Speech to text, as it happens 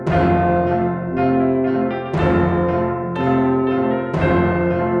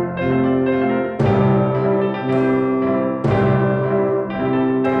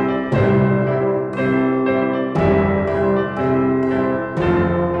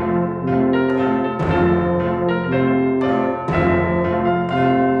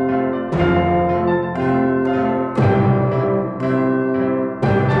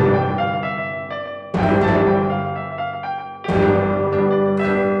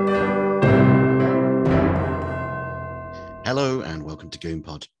Hello and welcome to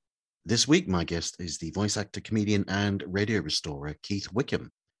GoonPod. This week, my guest is the voice actor, comedian, and radio restorer, Keith Wickham.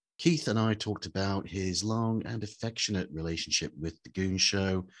 Keith and I talked about his long and affectionate relationship with The Goon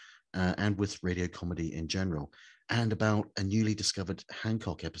Show and with radio comedy in general, and about a newly discovered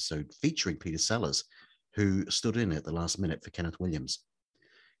Hancock episode featuring Peter Sellers, who stood in at the last minute for Kenneth Williams.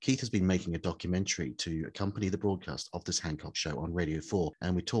 Keith has been making a documentary to accompany the broadcast of this Hancock show on Radio 4,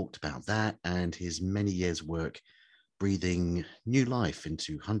 and we talked about that and his many years' work breathing new life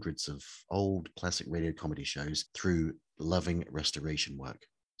into hundreds of old classic radio comedy shows through loving restoration work.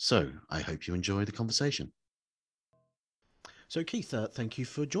 So I hope you enjoy the conversation. So Keith, thank you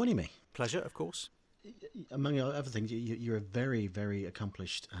for joining me. Pleasure, of course. Among other things, you're a very, very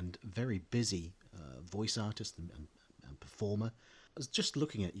accomplished and very busy voice artist and performer. I was just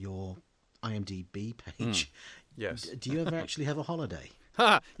looking at your IMDb page. Yes. Do you ever actually have a holiday?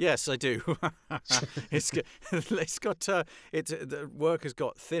 Yes, I do. The work has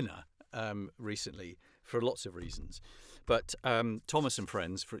got thinner recently for lots of reasons. But Thomas and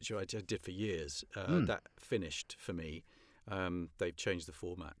Friends, which I did for years, that finished for me. They've changed the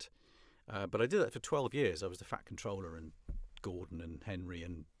format. But I did that for 12 years. I was the Fat Controller and Gordon and Henry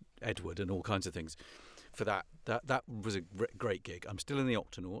and Edward and all kinds of things for that. That was a great gig. I'm still in the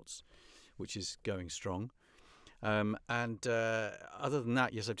Octonauts, which is going strong. And other than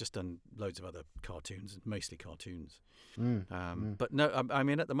that, yes, I've just done loads of other cartoons, mostly cartoons. But no, I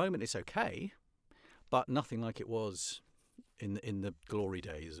mean, at the moment it's okay, but nothing like it was in the glory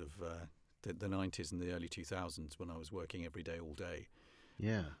days of the 90s and the early 2000s when I was working every day, all day.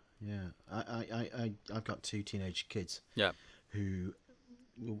 Yeah. I've got two teenage kids. Yeah. Who,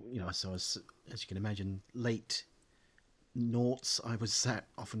 so as you can imagine, late noughts, I was sat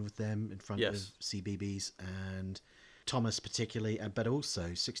often with them in front of CBeebies and Thomas particularly, but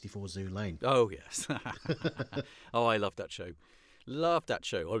also 64 Zoo Lane. Oh, yes. Oh, I loved that show.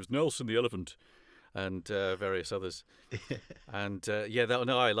 I was Nelson the Elephant and various others. And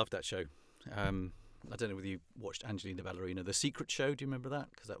I loved that show. I don't know whether you watched Angelina Ballerina, The Secret Show. Do you remember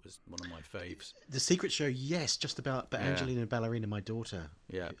that? Because that was one of my faves. The Secret Show, yes, just about. But yeah. Angelina Ballerina, my daughter,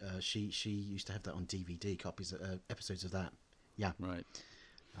 she used to have that on DVD, copies, episodes of that. Yeah. Right.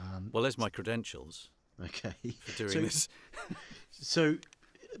 Well, there's my credentials. Okay. For doing this.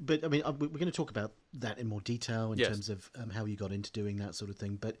 But I mean, we're going to talk about that in more detail in terms of how you got into doing that sort of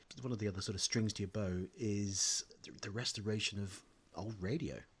thing. But one of the other sort of strings to your bow is the restoration of old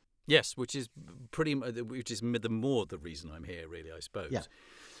radio. Yes, which is the more the reason I'm here, really, I suppose.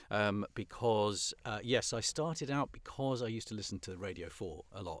 Yeah. Because I started out because I used to listen to Radio 4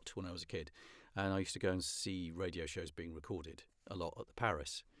 a lot when I was a kid, and I used to go and see radio shows being recorded a lot at the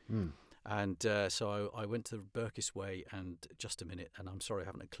Paris. And so I went to Burkiss Way and Just a Minute, and I'm Sorry I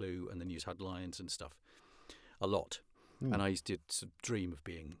Haven't a Clue, and the news headlines and stuff a lot. And I used to dream of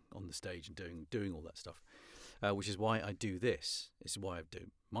being on the stage and doing all that stuff. Which is why I do this. This is why I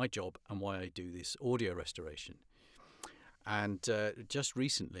do my job and why I do this audio restoration. And just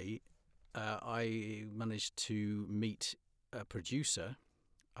recently, I managed to meet a producer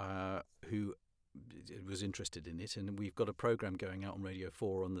who was interested in it, and we've got a program going out on Radio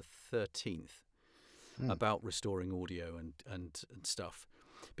 4 on the 13th about restoring audio and stuff,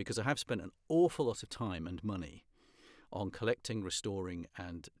 because I have spent an awful lot of time and money on collecting, restoring,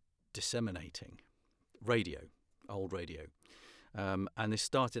 and disseminating old radio, and this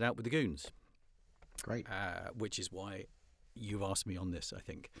started out with the Goons. Great. Which is why you've asked me on this, I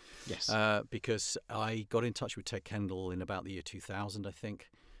think. Yes. Because I got in touch with Ted Kendall in about the year 2000, I think,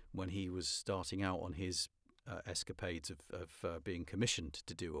 when he was starting out on his escapades of being commissioned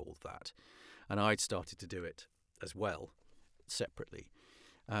to do all that, and I'd started to do it as well, separately,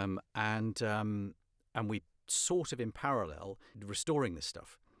 and we sort of in parallel restoring this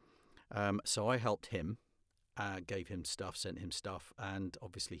stuff. So I helped him, gave him stuff, sent him stuff, and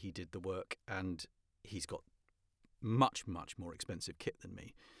obviously he did the work, and he's got much, much more expensive kit than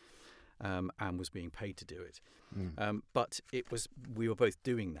me, and was being paid to do it. But we were both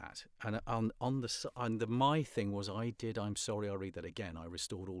doing that, and my thing was I'm Sorry, I'll Read That Again. I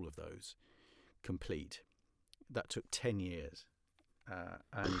restored all of those, complete. That took 10 years,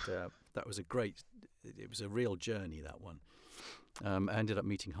 and that was it was a real journey, that one. I ended up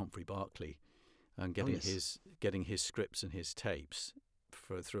meeting Humphrey Barclay and getting his scripts and his tapes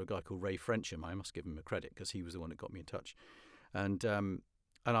through a guy called Ray Frencham. I must give him a credit because he was the one that got me in touch, and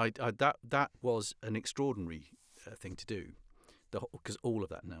that was an extraordinary thing to do, because all of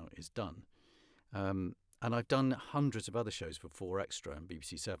that now is done. And I've done hundreds of other shows for 4 Extra and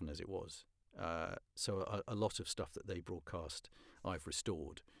BBC 7 as it was. So a lot of stuff that they broadcast I've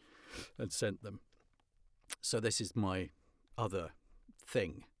restored and sent them. So this is my other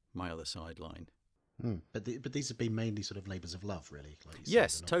thing, my other sideline. But these have been mainly sort of labours of love, really. Like you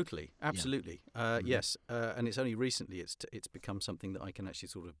Yes, said, totally, absolutely. Yes, Mm-hmm. and it's only recently it's become something that I can actually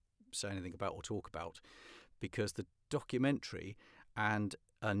sort of say anything about or talk about, because the documentary and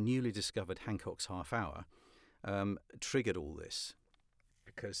a newly discovered Hancock's Half Hour triggered all this.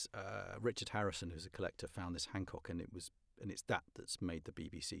 Because Richard Harrison, who's a collector, found this Hancock, and it's that's made the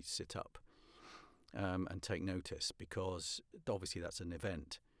BBC sit up and take notice, because obviously that's an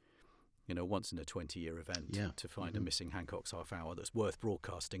event. Once in a 20-year event to find a missing Hancock's Half Hour that's worth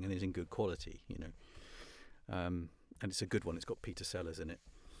broadcasting and is in good quality, and it's a good one. It's got Peter Sellers in it.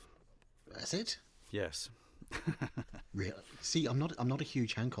 That's it. Yes. Really? See, I'm not a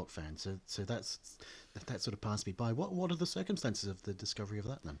huge Hancock fan, so that sort of passed me by. What are the circumstances of the discovery of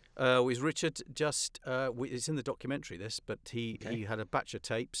that then? Was Richard just? It's in the documentary, this, but he had a batch of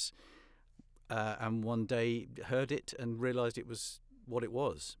tapes, and one day heard it and realised it was what it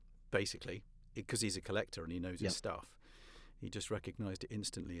was. Basically, because he's a collector and he knows his stuff, he just recognised it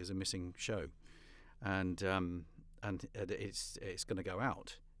instantly as a missing show, and it's going to go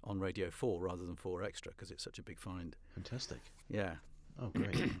out on Radio 4 rather than 4 Extra because it's such a big find. Fantastic. Yeah. Oh,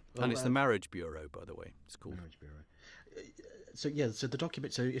 great. Well, and it's the Marriage Bureau, by the way. It's called Marriage Bureau. So the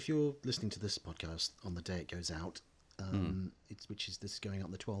document. So if you're listening to this podcast on the day it goes out, this is going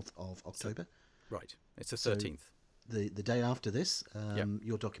on the 12th of October. Right. It's the 13th. The day after this,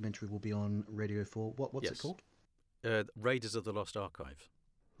 your documentary will be on Radio 4. What's it called? Raiders of the Lost Archive.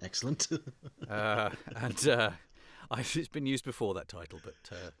 Excellent. It's been used before, that title,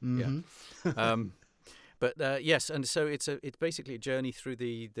 but yes, and so it's basically a journey through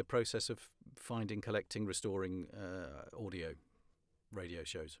the process of finding, collecting, restoring audio radio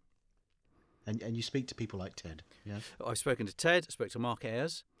shows. And you speak to people like Ted, yeah? I've spoken to Ted. I spoke to Mark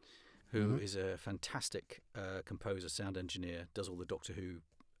Ayres, who is a fantastic composer, sound engineer, does all the Doctor Who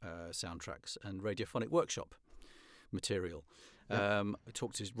soundtracks and radiophonic workshop material. I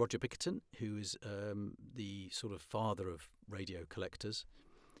talked to Roger Bickerton, who is the sort of father of radio collectors,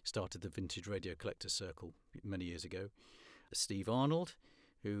 started the Vintage Radio Collectors Circle many years ago. Steve Arnold,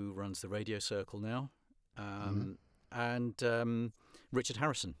 who runs the Radio Circle now, and Richard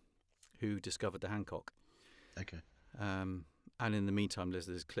Harrison, who discovered the Hancock. Okay. And in the meantime,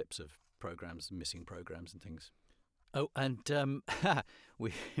 there's clips of programs, missing programs and things. Oh, and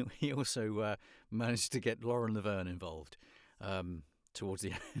we also managed to get Lauren Laverne involved towards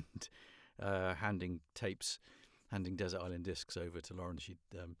the end, handing Desert Island Discs over to Lauren.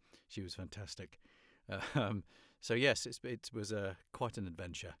 She was fantastic. So yes, it was quite an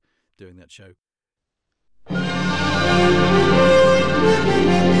adventure doing that show.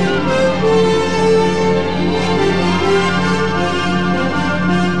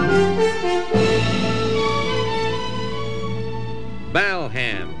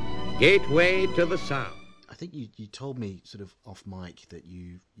 Balham, gateway to the sound. I think you told me sort of off mic that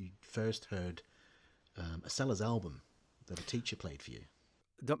you first heard a Sellers album that a teacher played for you.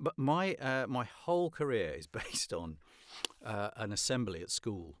 But my whole career is based on an assembly at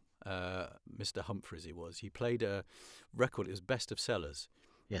school. Mr. Humphreys, he played a record. It was Best of Sellers,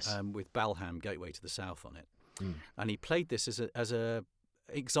 yes, with Balham, Gateway to the South on it, and he played this as a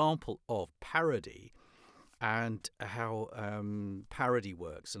example of parody and how parody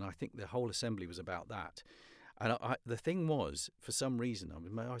works. And I think the whole assembly was about that. And the thing was, for some reason, I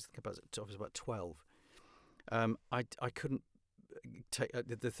was about 12. I couldn't take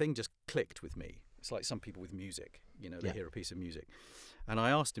the thing. Just clicked with me. It's like some people with music, they hear a piece of music. And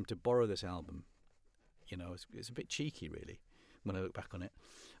I asked him to borrow this album. It's a bit cheeky, really, when I look back on it.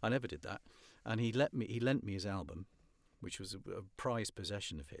 I never did that. And he lent me his album, which was a prized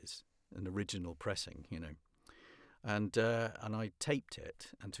possession of his, an original pressing, And I taped it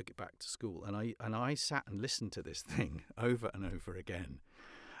and took it back to school. And I sat and listened to this thing over and over again,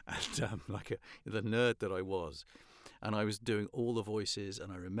 and like the nerd that I was, and I was doing all the voices,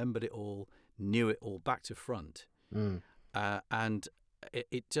 and I remembered it all, knew it all back to front, and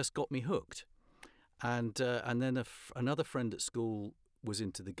it just got me hooked. And then another friend at school was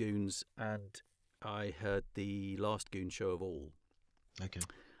into the Goons, and I heard the last Goon show of all,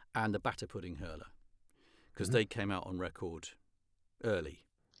 and the Batter Pudding Hurler, because they came out on record early,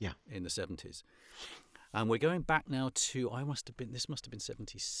 in the 70s. And we're going back now to, this must have been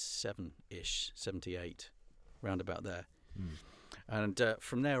 77-ish, 78, round about there. And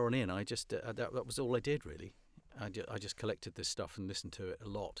from there on in, I just, that was all I did, really. I just collected this stuff and listened to it a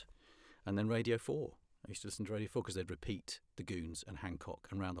lot. And then Radio 4. I used to listen to Radio 4 because they'd repeat The Goons and Hancock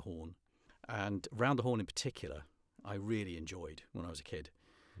and Round the Horn. And Round the Horn in particular, I really enjoyed when I was a kid,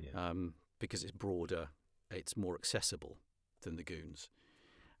 because it's broader, it's more accessible. than the Goons.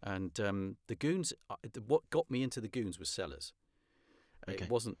 And the Goons, what got me into the Goons was Sellers. Okay.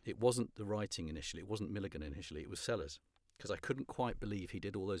 It wasn't the writing initially. It wasn't Milligan initially. It was Sellers, because I couldn't quite believe he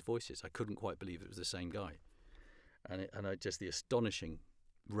did all those voices. I couldn't quite believe it was the same guy, and I just the astonishing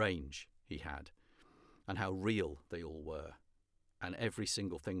range he had, and how real they all were, and every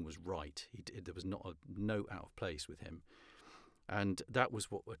single thing was right. There was not a note out of place with him, and that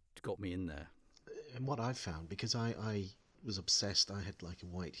was what got me in there. And what I've found, because I was obsessed, I had like a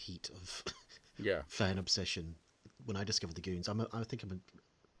white heat of Yeah. fan obsession when I discovered the Goons. I think I'm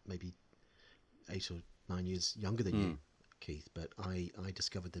maybe 8 or 9 years younger than you, Keith, but I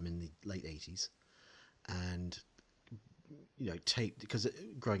discovered them in the late 80s, and taped, because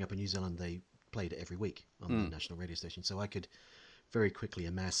growing up in New Zealand they played it every week on the national radio station, so I could very quickly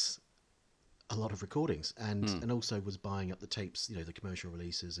amass a lot of recordings, and also was buying up the tapes, the commercial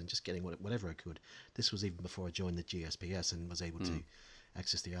releases, and just getting whatever I could. This was even before I joined the GSPS and was able to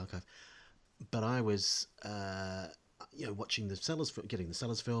access the archive. But I was, watching the Sellers, getting the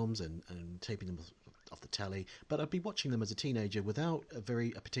Sellers films and taping them off the telly. But I'd be watching them as a teenager without a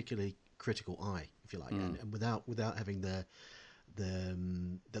particularly critical eye, if you like, and without having the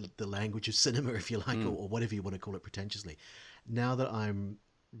language of cinema, if you like, or whatever you want to call it pretentiously. Now that I'm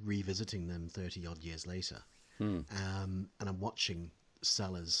revisiting them 30 odd years later, and I'm watching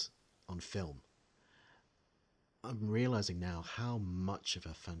Sellers on film, I'm realizing now how much of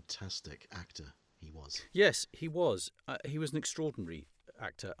a fantastic actor he was. Yes, he was. He was an extraordinary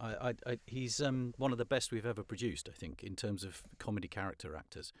actor. He's one of the best we've ever produced, I think, in terms of comedy character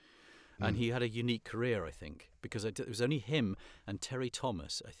actors. And he had a unique career, I think, because it was only him and Terry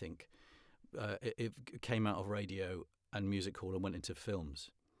Thomas, I think, it came out of radio and music hall and went into films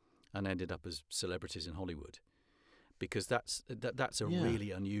and ended up as celebrities in Hollywood. Because that's a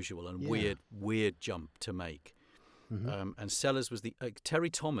really unusual and weird jump to make. And Sellers was Terry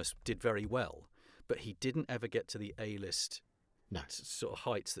Thomas did very well, but he didn't ever get to the A-list sort of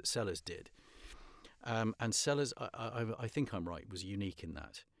heights that Sellers did. And Sellers, I think I'm right, was unique in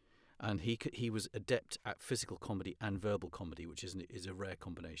that. And he was adept at physical comedy and verbal comedy, which is a rare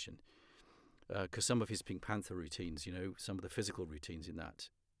combination. Because some of his Pink Panther routines, some of the physical routines in that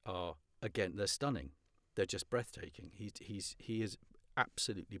are, again, they're stunning. They're just breathtaking. He is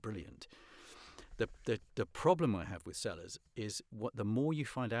absolutely brilliant. The problem I have with Sellers is the more you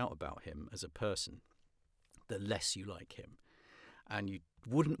find out about him as a person, the less you like him, and you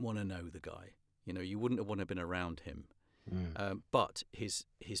wouldn't want to know the guy. You wouldn't want to have been around him. But his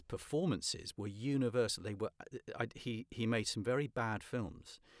performances were universal. He made some very bad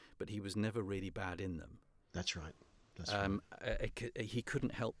films, but he was never really bad in them. That's right. He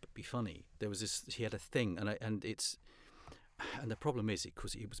couldn't help but be funny. There was he had a thing, and the problem is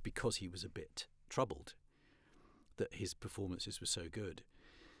because he was a bit troubled that his performances were so good.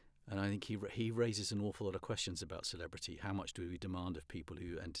 And I think he raises an awful lot of questions about celebrity. How much do we demand of people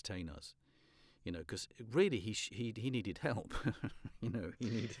who entertain us? Because really he needed help. He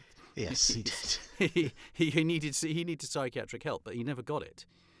needed. Yes, he did. he needed psychiatric help, but he never got it.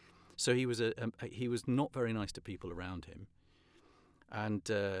 So he was not very nice to people around him, and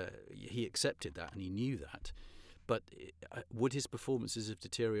he accepted that, and he knew that. But would his performances have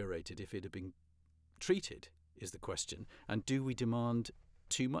deteriorated if it had been treated? Is the question. And do we demand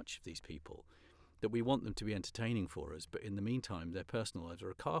too much of these people, that we want them to be entertaining for us, but in the meantime their personal lives are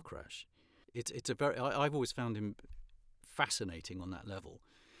a car crash? I've always found him fascinating on that level,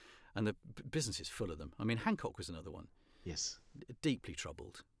 and the business is full of them. I mean, Hancock was another one. Yes, deeply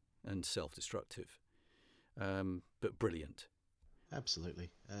troubled and self-destructive, but brilliant. Absolutely.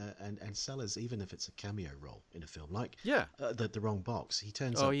 And Sellers, even if it's a cameo role in a film, like the Wrong Box, he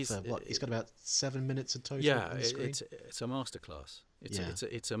turns up for he's got about 7 minutes in total on the screen. It's a masterclass.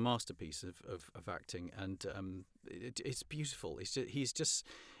 It's a masterpiece of acting, and it's beautiful.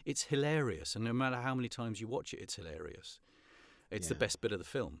 It's hilarious, and no matter how many times you watch it, it's hilarious. It's the best bit of the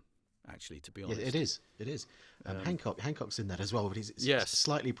film, actually, to be honest. Yeah, it is. Hancock's in that as well, but he's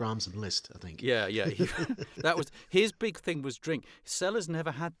slightly Brahms and Liszt, I think. Yeah. That was his big thing, was drink. Sellers never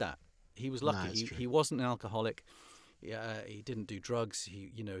had that. He was lucky. He wasn't an alcoholic. He didn't do drugs.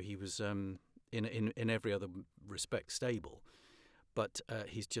 He was in every other respect stable. But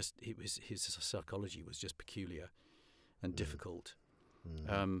his psychology was just peculiar and difficult.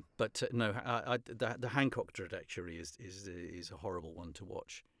 But no, the Hancock trajectory is a horrible one to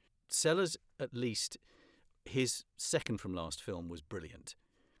watch. Sellers, at least, his second from last film was brilliant.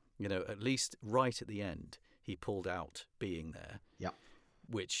 At least right at the end, he pulled out Being There,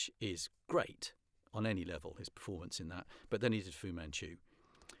 which is great on any level, his performance in that. But then he did Fu Manchu,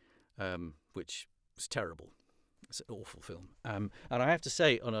 which was terrible. It's an awful film. And I have to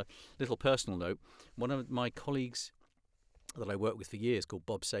say, on a little personal note, one of my colleagues that I worked with for years, called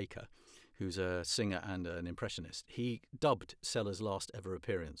Bob Saker, who's a singer and an impressionist, he dubbed Sellers' last ever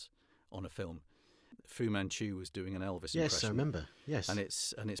appearance on a film. Fu Manchu was doing an Elvis impression. Yes, I remember. Yes, and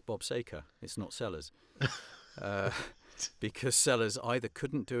it's Bob Saker. It's not Sellers, because Sellers either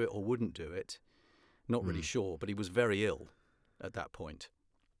couldn't do it or wouldn't do it. Not really sure, but he was very ill at that point,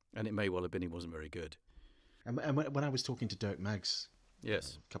 and it may well have been he wasn't very good. And when I was talking to Dirk Maggs,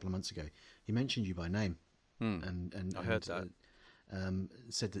 Yes, a couple of months ago, he mentioned you by name, and I heard that.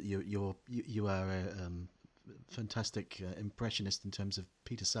 Said that you are a fantastic impressionist in terms of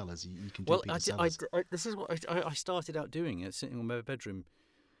Peter Sellers. You can do Peter Sellers. This is what I started out doing. Sitting in my bedroom,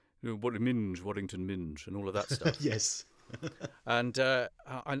 Waddington Minge, and all of that stuff. Yes. And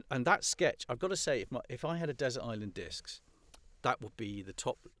that sketch, I've got to say, if I had a Desert Island Discs, that would be the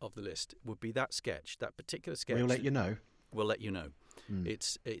top of the list. Would be that sketch, that particular sketch. We'll let you know. We'll let you know.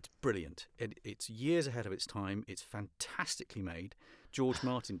 It's brilliant. It's years ahead of its time. It's fantastically made. George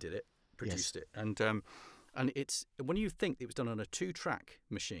Martin did it, produced it, and it's, when you think it was done on a 2-track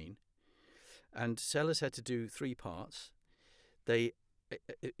machine, and Sellers had to do 3 parts.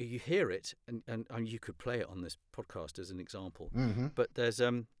 You hear it, and you could play it on this podcast as an example. But there's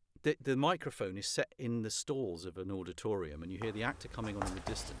the microphone is set in the stalls of an auditorium, and you hear the actor coming on in the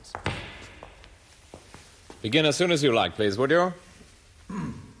distance. Begin as soon as you like, please, would you?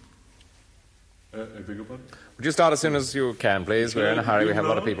 I beg your pardon? Would you start as soon as you can, please? We're in a hurry. We have a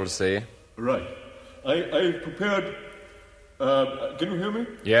lot of people to see. Right. I prepared... can you hear me?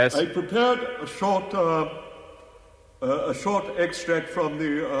 Yes. I prepared a short extract from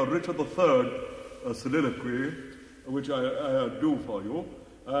the Richard III soliloquy, which I do for you.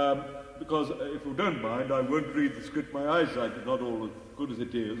 Because if you don't mind, I won't read the script. My eyesight is not all as good as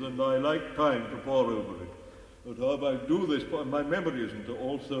it is, and I like time to pore over it. But if I do this, my memory isn't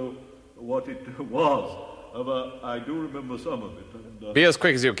also what it was. However, I do remember some of it. And, be as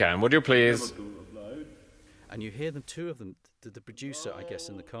quick as you can, would you please? And you hear the two of them, the producer, I guess,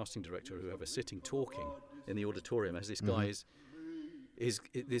 and the casting director, or whoever, sitting talking in the auditorium as this guy is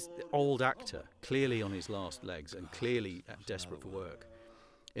this old actor, clearly on his last legs and clearly desperate for work,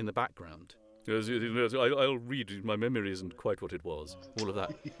 in the background. Yes, I'll read. My memory isn't quite what it was. All of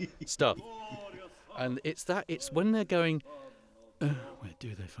that stuff. And it's when they're going, where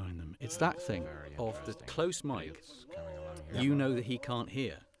do they find them? It's that thing of the close mic. You know that he can't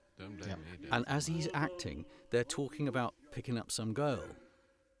hear. And as he's acting, they're talking about picking up some girl.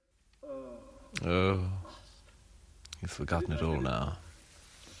 Oh, you've forgotten it all now.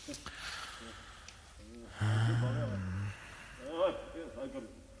 Yes, I got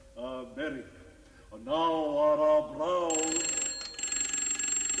it. Mary. Now our brown.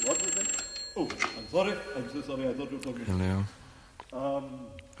 What was it? Oh, I'm sorry. I'm so sorry. I thought you were talking. Hello.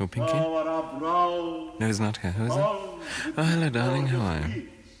 Who, Pinky? No, he's not here. Who is it? Oh, hello, darling. How are you?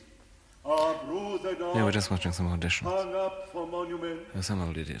 Yeah, we're just watching some auditions. Oh, some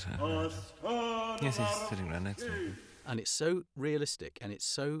old idiot. Yes, he's sitting right next to me. And it's so realistic, and it's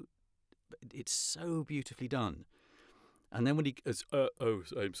so beautifully done. And then when he goes, oh,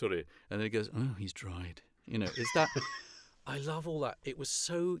 I'm sorry, and then he goes, oh, he's dried. You know, is that? I love all that. It was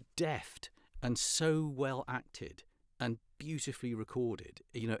so deft and so well acted and beautifully recorded.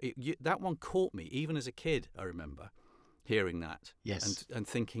 You know, that one caught me even as a kid. I remember hearing that, and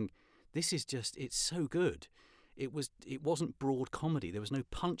thinking, this is just, it's so good. It wasn't broad comedy. There was no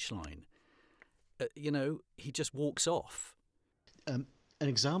punchline. You know, he just walks off. An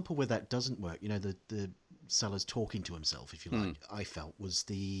example where that doesn't work, you know, the Sellers talking to himself, if you like, I felt, was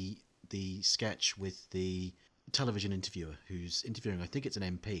the sketch with the television interviewer who's interviewing, I think it's an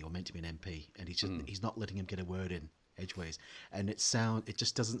MP or meant to be an MP, and he's not letting him get a word in edgeways, and it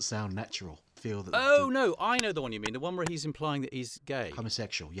just doesn't sound natural. No, I know the one you mean, the one where he's implying that he's gay,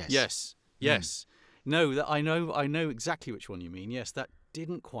 homosexual. Yes. No, that I know exactly which one you mean. Yes, that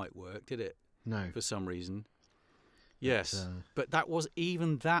didn't quite work, did it? No, for some reason. Yes, but that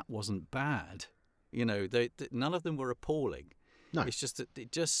wasn't bad. You know, none of them were appalling. No, it's just that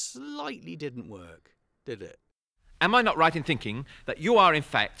it just slightly didn't work, did it? Am I not right in thinking that you are, in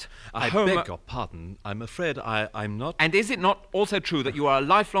fact, I beg your pardon. I'm afraid I'm not. And is it not also true that you are a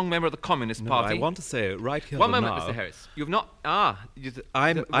lifelong member of the Communist Party? I want to say right here One moment, now, Mr. Harris. You've not...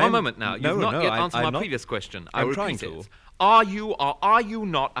 One moment now. You've not yet answered my previous question. I'm trying to. Are you or are you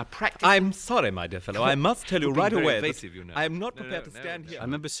not a practicing... I'm sorry, my dear fellow. I must tell you right away that I'm not prepared to stand here. I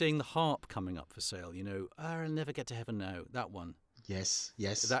remember seeing the harp coming up for sale. You know, I'll never get to heaven now. That one. Yes.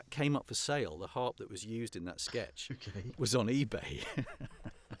 That came up for sale. The harp that was used in that sketch was on eBay.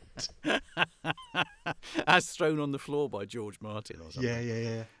 As thrown on the floor by George Martin or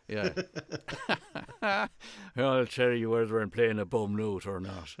something. Yeah. I'll tell you whether I'm playing a bum note or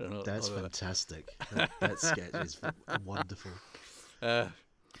not. That's fantastic. That sketch is wonderful.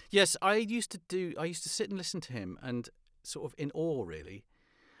 Yes, I used to sit and listen to him and sort of in awe, really.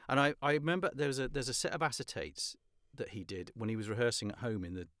 And I remember there's a set of acetates that he did when he was rehearsing at home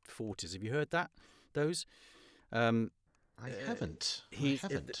in the 40s. Have you heard those? I haven't.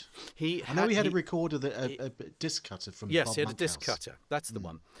 I know he had a recorder, a disc cutter from yes, Bob he had Monkhouse. a disc cutter. That's the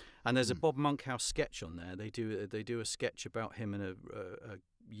one. And there's a Bob Monkhouse sketch on there. They do a sketch about him and a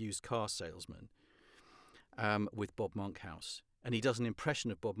used car salesman with Bob Monkhouse, and he does an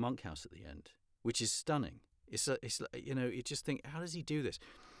impression of Bob Monkhouse at the end, which is stunning. It's you just think, how does he do this?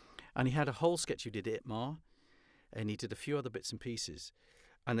 And he had a whole sketch. He did Itmar, and he did a few other bits and pieces.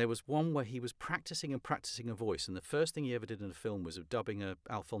 And there was one where he was practicing a voice, and the first thing he ever did in a film was dubbing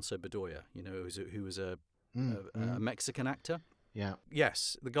Alfonso Bedoya, who was a Mexican actor. Yeah.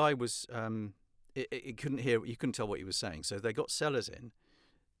 Yes, the guy was. You couldn't tell what he was saying, so they got Sellers in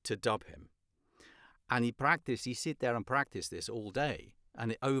to dub him, and he sit there and practice this all day,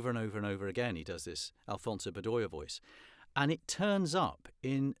 and over and over and over again he does this Alfonso Bedoya voice. And it turns up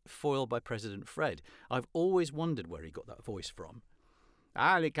in Foiled by President Fred. I've always wondered where he got that voice from.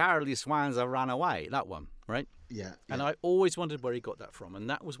 The cowardly swans have run away. That one, right? Yeah. And I always wondered where he got that from, and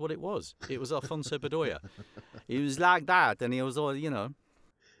that was what it was. It was Alfonso Bedoya. He was like that, and he was all,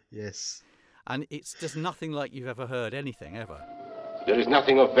 Yes. And it's just nothing like you've ever heard anything, ever. There is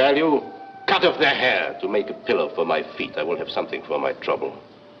nothing of value. Cut off their hair to make a pillow for my feet. I will have something for my trouble.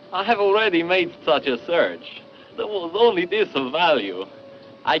 I have already made such a search. There was only this of value.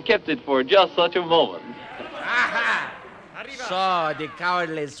 I kept it for just such a moment. Aha! So the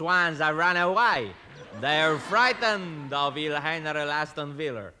cowardly swans have run away. They are frightened of Il Henry Aston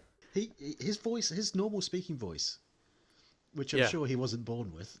Villa. His voice, his normal speaking voice, which I'm sure he wasn't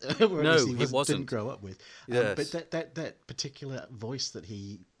born with. No, he wasn't. wasn't. Didn't grow up with. Yes. But that particular voice that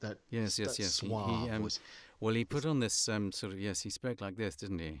yes. suave voice. Well, he put on this sort of he spoke like this,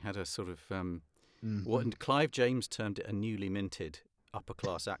 didn't he? Had a sort of what Clive James termed it a newly minted upper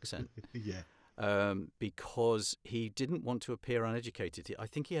class accent. Yeah. Because he didn't want to appear uneducated. I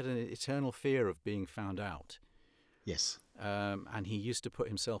think he had an eternal fear of being found out. Yes. And he used to put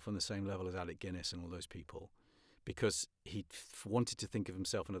himself on the same level as Alec Guinness and all those people, because he wanted to think of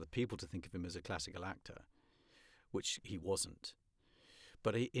himself and other people to think of him as a classical actor, which he wasn't.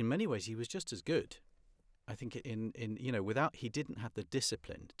 But in many ways, he was just as good. I think he didn't have the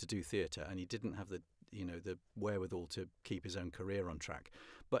discipline to do theatre, and he didn't have the wherewithal to keep his own career on track.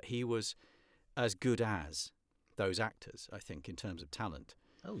 But he was as good as those actors, I think, in terms of talent.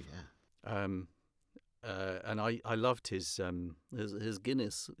 Oh yeah. And I loved his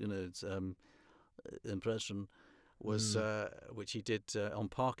Guinness, impression was which he did on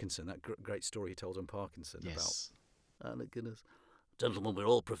Parkinson. That great story he told on Parkinson about Alec Guinness. Gentlemen, we're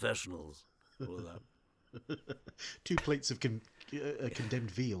all professionals. All of that. 2 plates of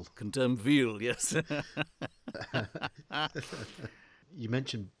condemned veal. Condemned veal, yes. You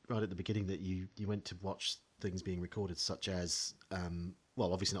mentioned right at the beginning that you went to watch things being recorded, such as,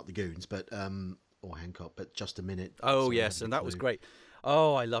 obviously not the Goons, but or Hancock, but Just a Minute. Oh, yes, and that was great.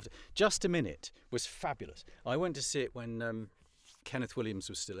 Oh, I loved it. Just a Minute was fabulous. I went to see it when Kenneth Williams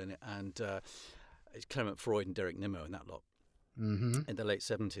was still in it, and Clement Freud and Derek Nimmo and that lot. Mm-hmm. In the late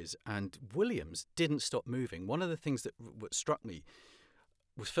 70s, and Williams didn't stop moving. One of the things that struck me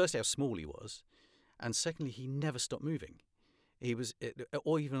was first how small he was, and secondly, he never stopped moving. He was,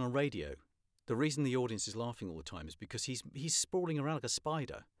 or even on radio. The reason the audience is laughing all the time is because he's sprawling around like a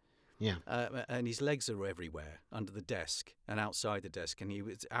spider. Yeah. And his legs are everywhere, under the desk and outside the desk, and he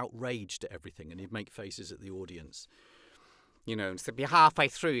was outraged at everything, and he'd make faces at the audience. And so be halfway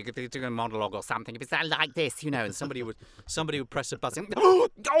through, you could be doing a monologue or something. If it's like this, and somebody would press a button.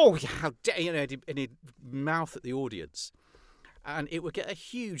 Oh, how dare and he'd mouth at the audience, and it would get a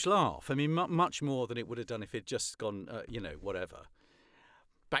huge laugh. I mean, much more than it would have done if it'd just gone, whatever.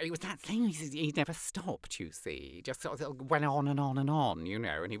 But it was that thing. He never stopped. You see, he just sort of went on and on and on.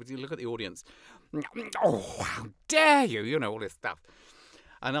 And he would look at the audience. Oh, how dare you? All this stuff.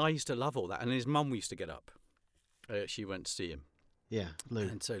 And I used to love all that. And his mum used to get up. She went to see him. Yeah, Lou.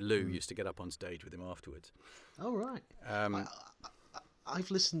 And so Lou used to get up on stage with him afterwards. Oh, right.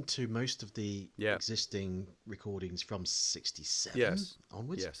 I've listened to most of the existing recordings from 67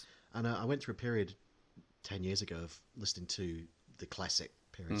 onwards. Yes. And I went through a period 10 years ago of listening to the classic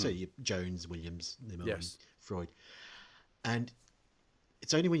period. So Jones, Williams, Nimmo, and Freud. And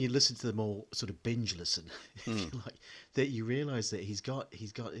it's only when you listen to them all sort of binge listen, if you like, that you realise that he's got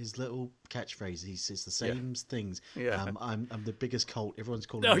his little catchphrase. He says the same things. Yeah. I'm the biggest cult. Everyone's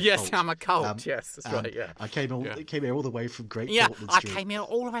calling Oh me yes, cult. I'm a cult. Yes, that's right. Yeah. I came here all the way from Great Yeah, Portland I Street. came here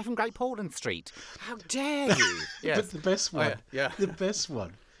all the way from Great Portland Street. How dare you? Yes. But the best one, the best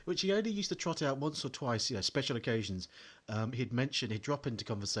one, which he only used to trot out once or twice, special occasions. He'd drop into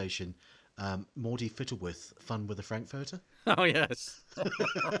conversation. Maudie Fittleworth, fun with a Frankfurter. Oh yes,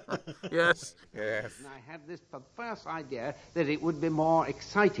 yes, yes. And I had this perverse idea that it would be more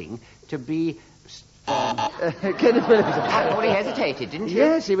exciting to be. Kenneth Williams. Oh, he hesitated, didn't you?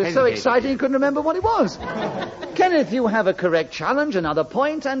 Yes, he was so excited he couldn't remember what it was. Kenneth, you have a correct challenge, another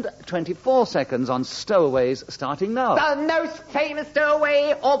point, and 24 seconds on stowaways starting now. The most famous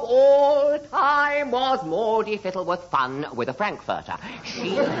stowaway of all time was Maudie Fittleworth, fun with a Frankfurter.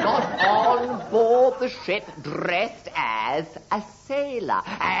 She got on board the ship dressed as a sailor,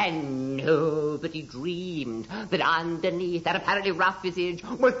 and nobody dreamed that underneath that apparently rough visage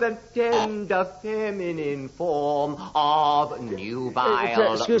was the tender feminine form of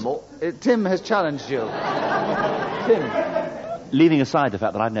nubile... Tim has challenged you. Tim. Leaving aside the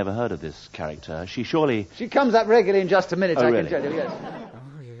fact that I've never heard of this character, she comes up regularly in Just a Minute, Oh, I really? can tell you, yes.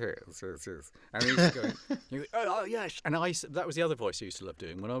 Yes. And he's going, oh, yes. And that was the other voice I used to love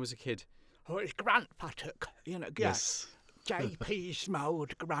doing when I was a kid. Oh, it's Grant Paddock, Yes. J.P.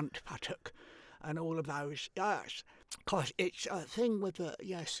 Smold, Grant Paddock, and all of those, yes. Because it's a thing with the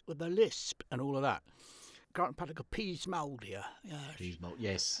lisp and all of that. Grant Paddock, P. Smold here, yes. P. Smold,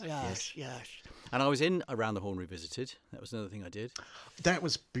 yes. And I was in Around the Horn Revisited. That was another thing I did. They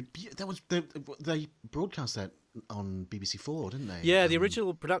broadcast that on BBC4, didn't they? Yeah, the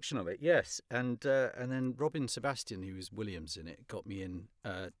original production of it, yes. And then Robin Sebastian, who was Williams in it, got me in.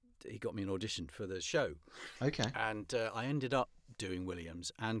 He got me an audition for the show. Okay. And I ended up doing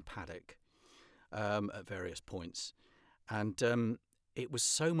Williams and Paddock at various points. And it was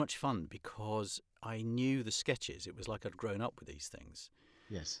so much fun because I knew the sketches. It was like I'd grown up with these things.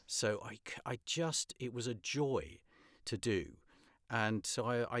 Yes. So it was a joy to do. And so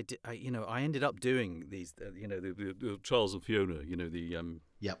I ended up doing these, the Charles and Fiona,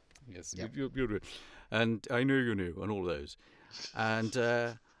 Yep. Yes. Yep. And I Knew You Knew, and all those. And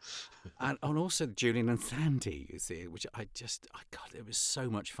also Julian and Sandy, you see, which God, it was so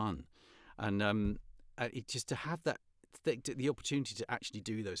much fun. And just to have that, the opportunity to actually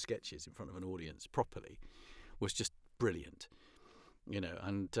do those sketches in front of an audience properly was just brilliant.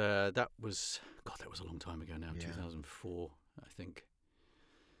 And that was a long time ago now, 2004, I think.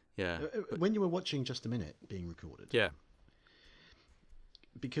 Yeah. When you were watching Just a Minute being recorded. Yeah.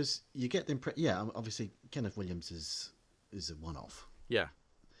 Because you get the impression, obviously Kenneth Williams is a one-off. Yeah.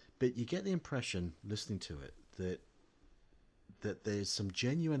 But you get the impression, listening to it, that there's some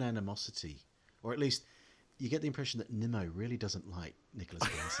genuine animosity, or at least you get the impression that Nimmo really doesn't like Nicholas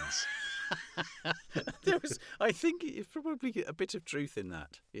Parsons. I think it's probably a bit of truth in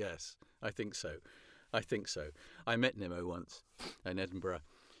that. Yes, I think so. I met Nimmo once in Edinburgh.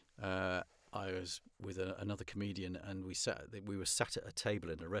 I was with another comedian, and we were sat at a table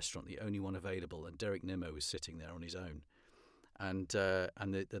in a restaurant, the only one available, and Derek Nimmo was sitting there on his own, and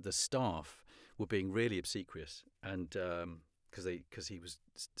the staff were being really obsequious, and because he was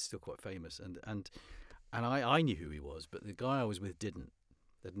still quite famous, and I knew who he was, but the guy I was with didn't.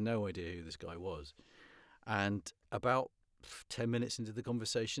 They had no idea who this guy was, and about 10 minutes into the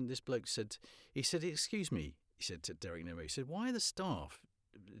conversation, this bloke said, "Excuse me," he said to Derek Nimmo, he said, "Why are the staff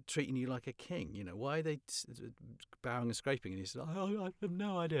treating you like a king? Why are they bowing and scraping?" And he said, "I have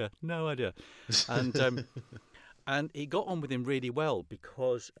no idea." And he got on with him really well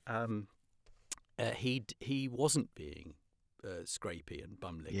because he wasn't being scrapey and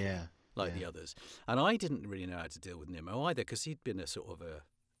bum-licking like the others. And I didn't really know how to deal with Nimmo either, because he'd been a sort of a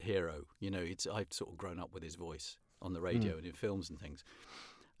hero. I'd sort of grown up with his voice on the radio and in films and things.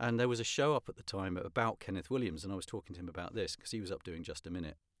 And there was a show up at the time about Kenneth Williams, and I was talking to him about this because he was up doing Just a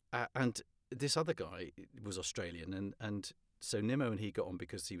Minute. And this other guy was Australian, and so Nimmo and he got on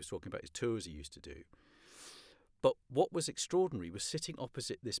because he was talking about his tours he used to do. But what was extraordinary was sitting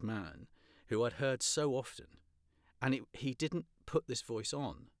opposite this man who I'd heard so often, and he didn't put this voice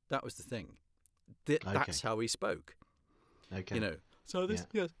on. That was the thing. That's how he spoke. Okay. So this,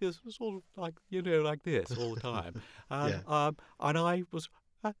 yes, sort of like like this all the time, and I was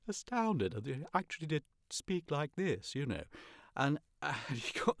astounded. He actually did speak like this, And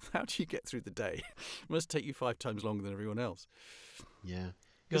how do you get through the day? It must take you 5 times longer than everyone else. Yeah.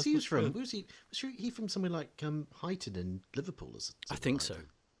 Because he was from, was he from somewhere like Huyton in Liverpool? I think so.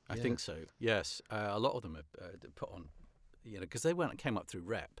 I think so. Yes, a lot of them are put on because they came up through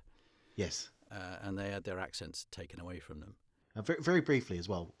rep. Yes. And they had their accents taken away from them. Very, very briefly as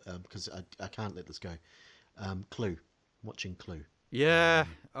well, because I can't let this go. Clue, watching Clue. Yeah.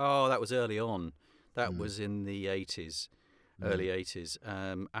 That was early on. That was in the 80s, early 80s.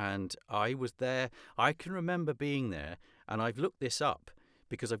 And I was there. I can remember being there, and I've looked this up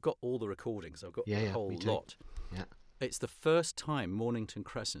because I've got all the recordings. I've got the whole lot. Yeah. It's the first time Mornington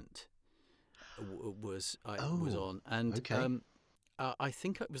Crescent was on. And I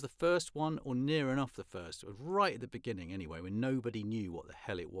think it was the first one, or near enough the first. It was right at the beginning anyway, when nobody knew what the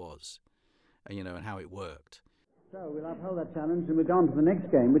hell it was, and how it worked. So we'll uphold that challenge, and we've gone to the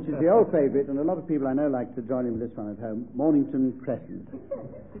next game, which is the old favourite, and a lot of people I know like to join in with this one at home, Mornington Crescent.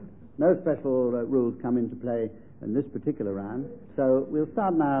 No special rules come into play in this particular round, so we'll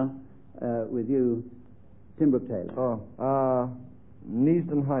start now with you, Tim Brooke Taylor.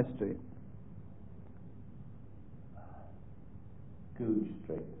 Neasden High Street. Googe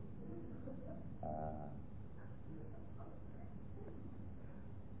Street.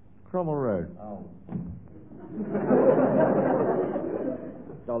 Cromwell Road. Oh.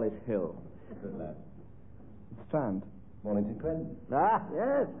 Dulwich Hill. Good lad. Strand. Mornington Crescent. Ah,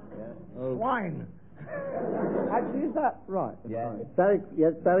 yes. Swine. Actually, is that right? Yeah.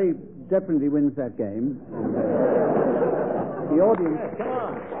 Barry definitely wins that game. The audience... Come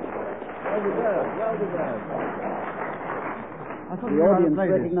on. Well deserved. The audience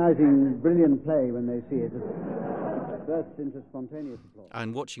recognising brilliant play when they see it bursts into spontaneous applause.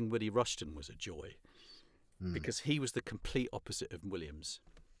 And watching Willie Rushton was a joy, because he was the complete opposite of Williams.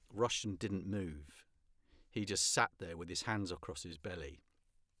 Rushton didn't move. He just sat there with his hands across his belly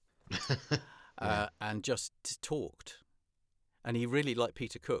and just talked. And he really, like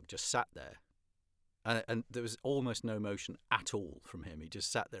Peter Cook, just sat there. And there was almost no motion at all from him. He just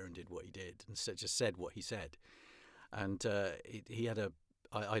sat there and did what he did and just said what he said. And he had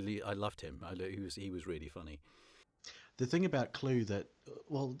I loved him. He was really funny. The thing about Clue the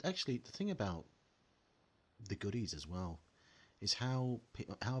thing about the Goodies as well is how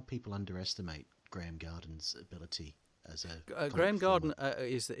people underestimate Graham Garden's ability as a Graham Garden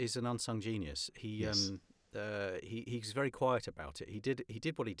is an unsung genius. He's very quiet about it. He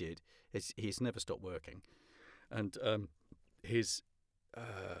did what he did. He's never stopped working, and his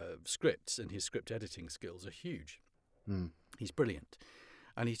scripts and his script editing skills are huge. He's brilliant,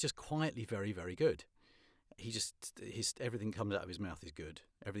 and he's just quietly very, very good. Everything comes out of his mouth is good.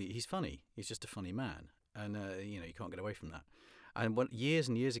 He's funny. He's just a funny man, and you can't get away from that. And years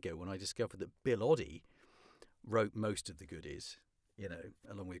and years ago, when I discovered that Bill Oddie wrote most of the Goodies,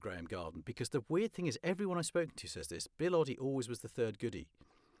 along with Graham Garden, because the weird thing is, everyone I've spoken to says this: Bill Oddie always was the third Goodie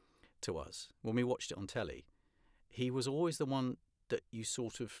to us when we watched it on telly. He was always the one that you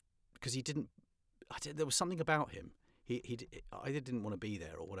sort of, because he didn't. There was something about him. He either didn't want to be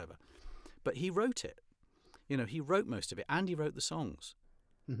there or whatever, but he wrote it. He wrote most of it, and he wrote the songs.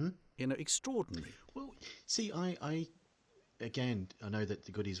 Mm-hmm. Extraordinary. Well, see, I know that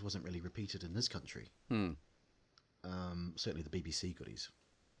the Goodies wasn't really repeated in this country. Certainly the BBC Goodies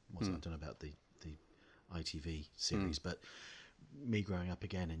wasn't. I don't know about the ITV series, but me growing up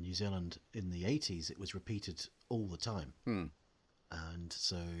again in New Zealand in the 80s, it was repeated all the time. And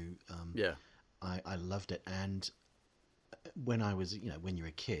so I loved it. And when I was, when you're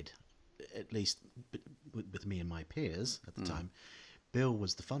a kid, at least with me and my peers at the time, Bill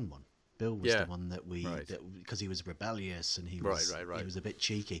was the fun one. Bill was the one that because he was rebellious and he was he was a bit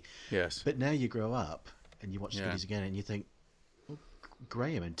cheeky. Yes. But now you grow up and you watch the Goodies again and you think, well,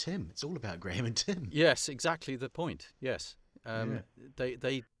 Graham and Tim. It's all about Graham and Tim. Yes, exactly the point. Yes.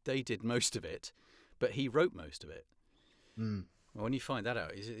 They did most of it, but he wrote most of it. Well, when you find that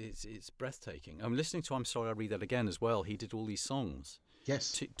out, it's breathtaking. I'm listening to I'm Sorry I Read That Again as well. He did all these songs.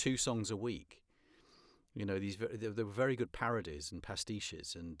 Yes. Two songs a week. There were very good parodies and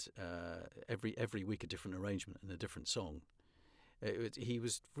pastiches, and every week a different arrangement and a different song. He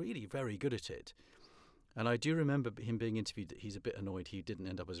was really very good at it. And I do remember him being interviewed that he's a bit annoyed he didn't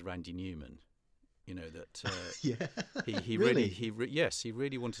end up as Randy Newman. He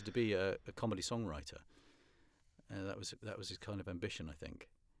really wanted to be a comedy songwriter. That was his kind of ambition, I think.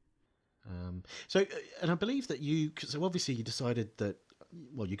 And I believe that so obviously you decided that,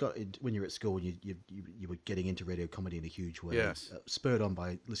 well, you got when you were at school, you were getting into radio comedy in a huge way, spurred on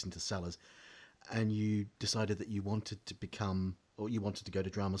by listening to Sellers, and you decided that you wanted to become, or you wanted to go to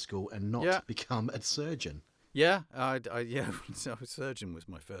drama school and not become a surgeon. Yeah, so a surgeon was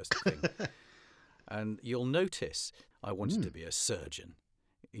my first thing. And you'll notice I wanted to be a surgeon,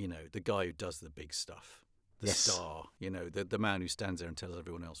 the guy who does the big stuff. The star, the man who stands there and tells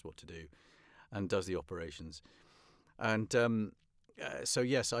everyone else what to do and does the operations. And so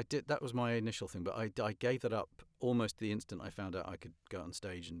yes, I did. That was my initial thing, but I gave that up almost the instant I found out I could go out on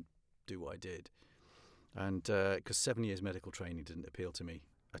stage and do what I did. And because 7 years medical training didn't appeal to me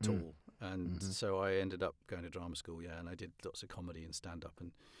at all, and so I ended up going to drama school. And I did lots of comedy and stand up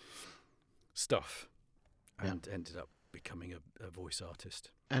and stuff, and ended up becoming a voice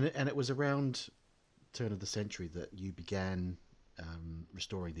artist. And it was around turn of the century that you began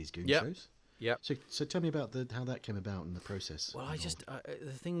restoring these goon shows. Yeah. So tell me about how that came about in the process. Well,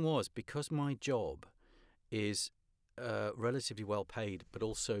 the thing was, because my job is relatively well paid, but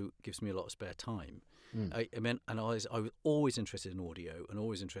also gives me a lot of spare time. I was always interested in audio and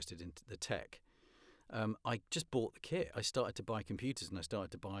always interested in the tech. I just bought the kit. I started to buy computers and I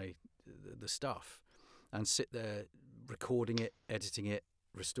started to buy the stuff and sit there recording it, editing it,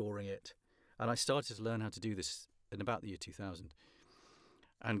 restoring it. And I started to learn how to do this in about the year 2000.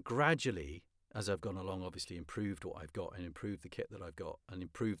 And gradually, as I've gone along, obviously improved what I've got and improved the kit that I've got and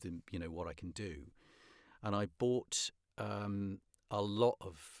improved what I can do. And I bought a lot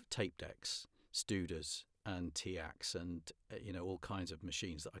of tape decks, Studas and TIACs and all kinds of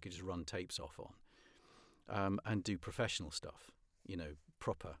machines that I could just run tapes off on and do professional stuff,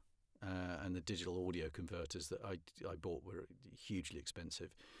 proper. And the digital audio converters that I bought were hugely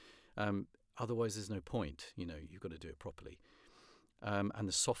expensive. Otherwise, there's no point. You've got to do it properly. And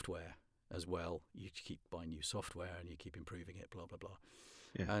the software as well. You keep buying new software and you keep improving it. Blah blah blah.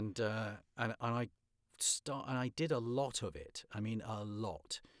 Yeah. And I did a lot of it. I mean, a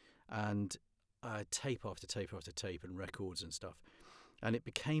lot, and tape after tape after tape and records and stuff. And it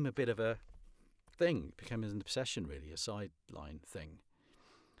became a bit of a thing. It became an obsession, really, a sideline thing.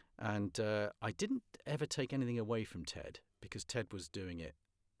 And I didn't ever take anything away from Ted because Ted was doing it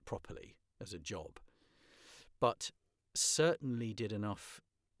properly as a job, but certainly did enough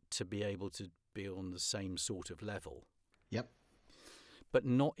to be able to be on the same sort of level. Yep. But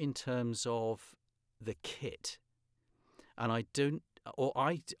not in terms of the kit. And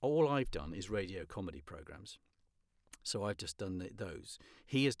all I've done is radio comedy programs. So I've just done those.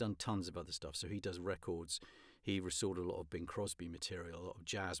 He has done tons of other stuff. So he does records. He restored a lot of Bing Crosby material, a lot of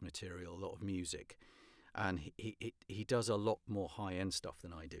jazz material, a lot of music. And he does a lot more high-end stuff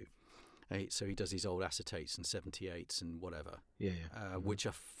than I do. So he does these old acetates and 78s and whatever, which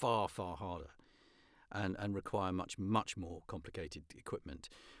are far, far harder and require much, much more complicated equipment.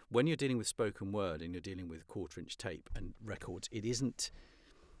 When you're dealing with spoken word and you're dealing with quarter-inch tape and records, it isn't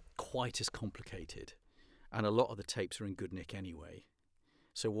quite as complicated. And a lot of the tapes are in good nick anyway.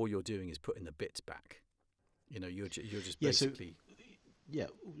 So all you're doing is putting the bits back. You're just basically...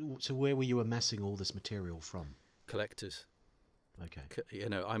 So where were you amassing all this material from? Collectors.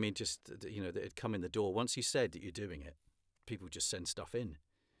 Okay. I mean, just, it'd come in the door. Once you said that you're doing it, people just send stuff in.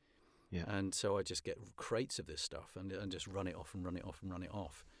 Yeah. And so I just get crates of this stuff and just run it off and run it off and run it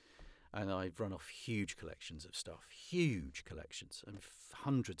off. And I've run off huge collections of stuff, huge collections, and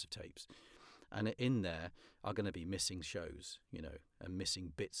hundreds of tapes. And in there are going to be missing shows, and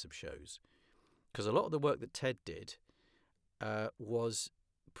missing bits of shows. Because a lot of the work that Ted did was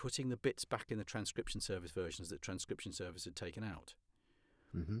putting the bits back in the transcription service versions that transcription service had taken out.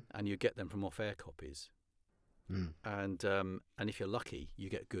 Mm-hmm. And you get them from off-air copies. Mm. And if you're lucky, you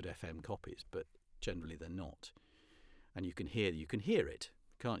get good FM copies, but generally they're not. And you can hear it,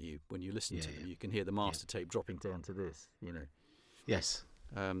 can't you? When you listen to them, you can hear the master tape dropping down to this, Yes.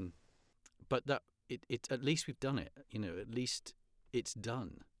 But that it at least we've done it. At least it's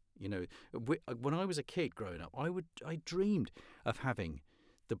done. When I was a kid growing up, I dreamed of having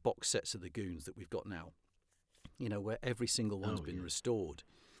the box sets of the Goons that we've got now. Where every single one's been restored.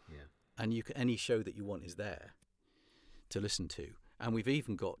 Yeah. And any show that you want is there to listen to. And we've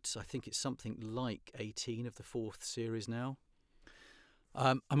even got, I think it's something like 18 of the 4th series now.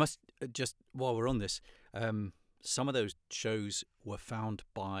 I must just, while we're on this, some of those shows were found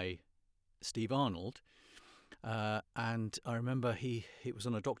by Steve Arnold. And I remember it was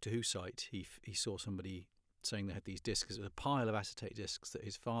on a Doctor Who site. He saw somebody saying they had these discs. It was a pile of acetate discs that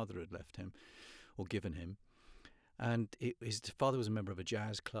his father had left him or given him. And his father was a member of a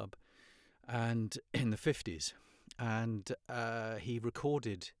jazz club and in the 50s. And he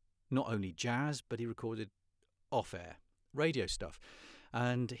recorded not only jazz, but he recorded off-air radio stuff.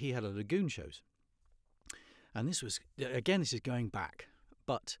 And he had a Lagoon shows. And this is going back.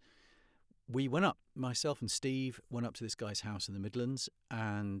 But we went up, myself and Steve went up to this guy's house in the Midlands,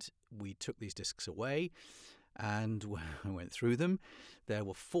 and we took these discs away, and I went through them. There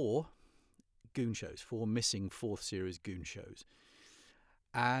were 4 Goon shows, 4 missing 4th series Goon shows.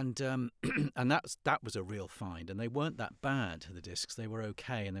 And and that was a real find. And they weren't that bad, the discs. They were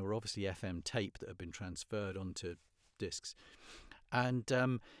okay, and they were obviously FM tape that had been transferred onto discs. And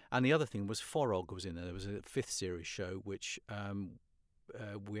the other thing was Forog was in there. There was a 5th series show which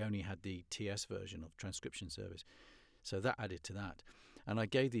we only had the TS version of Transcription Service, so that added to that. And I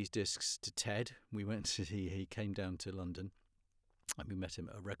gave these discs to Ted. We went to he came down to London, and we met him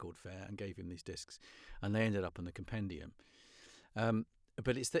at a record fair and gave him these discs, and they ended up on the compendium.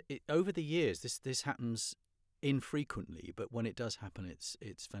 But it's over the years this happens infrequently, but when it does happen,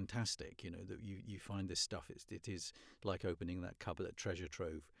 it's fantastic. You know, that you find this stuff. It is like opening that cupboard, that treasure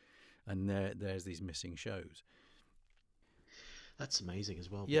trove, and there's these missing shows. That's amazing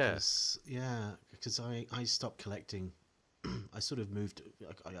as well. Yeah. Because I stopped collecting. I sort of moved.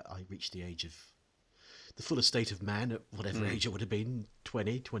 I reached the age of the full estate of man at whatever age it would have been,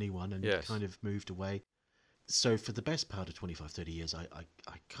 20, 21, and kind of moved away. So for the best part of 25, 30 years, I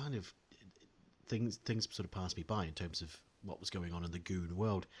kind of things sort of passed me by in terms of what was going on in the Goon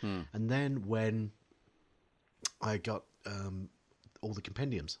world. And then when I got all the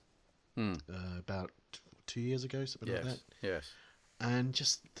compendiums about 2 years ago, something like that. Yes. And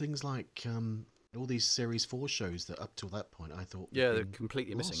just things like all these Series 4 shows that up till that point I thought they're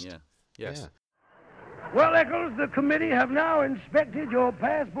completely missing. Yeah. Yes. Yeah. Well, Eccles, the committee have now inspected your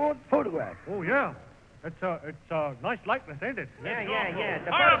passport photograph. Oh, yeah. It's a nice likeness, ain't it? Yeah.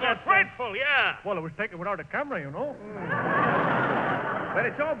 The photograph grateful, yeah. Well, it was taken without a camera, you know. But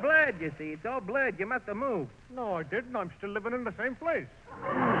it's all blurred, you see. It's all blurred. You must have moved. No, I didn't. I'm still living in the same place.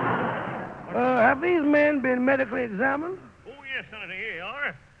 Have these men been medically examined? Oh, yes, Senator. Here you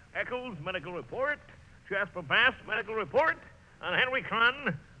are. Eccles, medical report. Jasper Bass, medical report. And Henry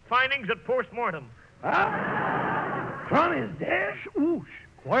Cron, findings at post-mortem. Huh? Cron is dead? Ooh,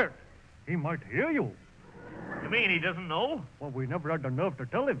 quiet. He might hear you. You mean he doesn't know? Well, we never had the nerve to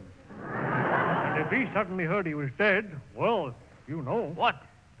tell him. And if he suddenly heard he was dead, well, you know. What?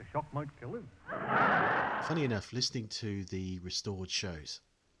 The shock might kill him. Funny enough, listening to the restored shows,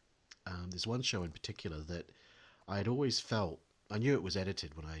 there's one show in particular that I had always felt, I knew it was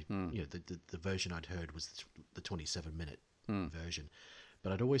edited when the version I'd heard was the 27-minute version,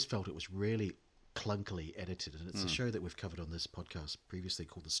 but I'd always felt it was really clunkily edited, and it's a show that we've covered on this podcast previously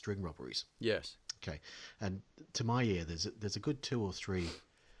called The String Robberies. Yes. Okay, and to my ear, there's a good 2 or 3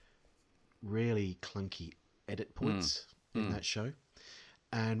 really clunky edit points in that show.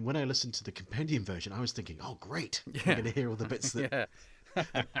 And when I listened to the compendium version, I was thinking, oh, great, I'm going to hear all the bits that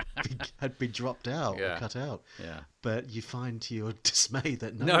had been dropped out or cut out. Yeah. But you find to your dismay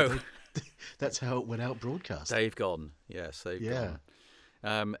that that's how it went out broadcast. They've gone. Yes, they've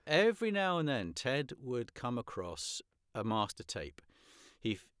gone. Every now and then, Ted would come across a master tape,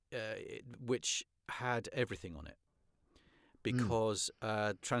 which had everything on it, because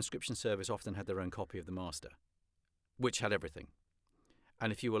Transcription Service often had their own copy of the master, which had everything.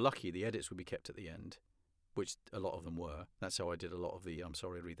 And if you were lucky, the edits would be kept at the end, which a lot of them were. That's how I did a lot of the I'm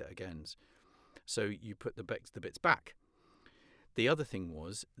sorry, read that agains. So you put the bits back. The other thing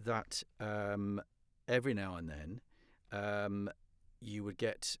was that every now and then you would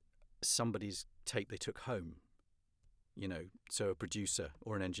get somebody's tape they took home. You know, so a producer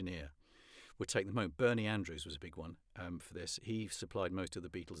or an engineer would take them home. Bernie Andrews was a big one for this. He supplied most of the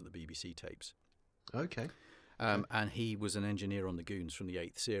Beatles at the BBC tapes. Okay. And he was an engineer on the Goons from the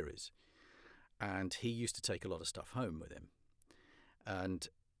 8th series. And he used to take a lot of stuff home with him. And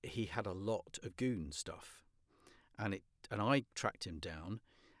he had a lot of Goon stuff. And I tracked him down.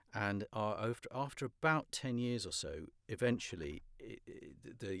 And after about 10 years or so, eventually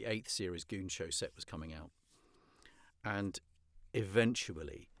the 8th series Goon show set was coming out. And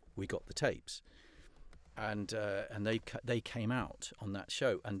eventually we got the tapes. And they came out on that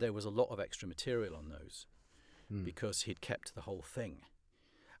show. And there was a lot of extra material on those. Because he'd kept the whole thing.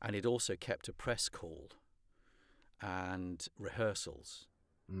 And he'd also kept a press call and rehearsals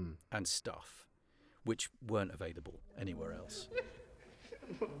and stuff, which weren't available anywhere else.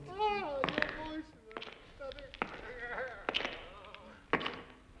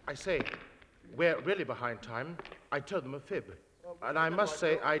 I say, we're really behind time. I told them a fib. And I must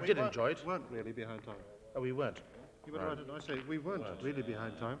say, I did enjoy it. We weren't really behind time. Oh, we weren't? You better write it. I say, we weren't really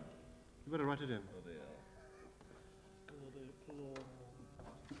behind time. You better write it in.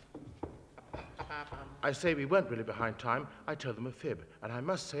 I say we weren't really behind time. I told them a fib, and I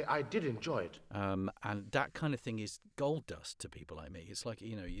must say I did enjoy it. And that kind of thing is gold dust to people like me. It's like,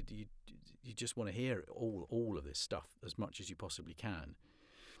 you know, you just want to hear all of this stuff as much as you possibly can,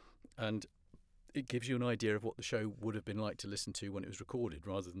 and it gives you an idea of what the show would have been like to listen to when it was recorded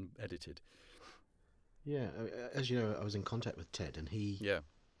rather than edited. Yeah, as you know, I was in contact with Ted, and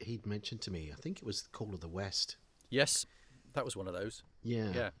he'd mentioned to me, I think it was Call of the West. Yes, that was one of those.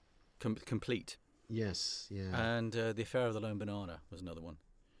 Yeah. Complete. Yes, yeah. And The Affair of the Lone Banana was another one.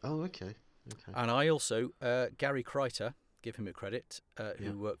 Oh, okay. Okay. And I also, Gary Kreiter, give him a credit,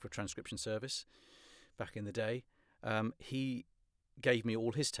 who worked for Transcription Service back in the day, he gave me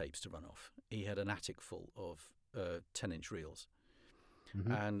all his tapes to run off. He had an attic full of 10-inch reels.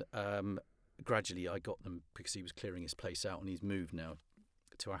 Mm-hmm. And gradually I got them because he was clearing his place out and he's moved now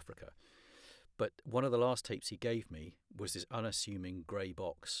to Africa. But one of the last tapes he gave me was this unassuming grey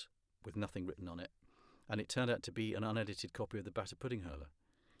box with nothing written on it. And it turned out to be an unedited copy of The Batter Pudding Hurler.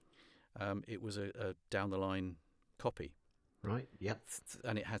 It was a down-the-line copy. Right, yep.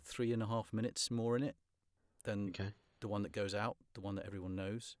 And it had 3.5 minutes more in it than the one that goes out, the one that everyone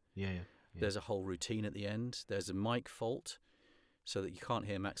knows. Yeah. There's a whole routine at the end. There's a mic fault so that you can't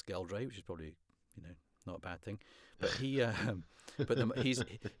hear Max Geldray, which is probably, not a bad thing. But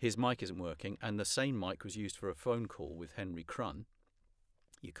his mic isn't working, and the same mic was used for a phone call with Henry Crun.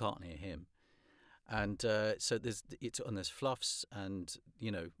 You can't hear him. And so there's fluffs and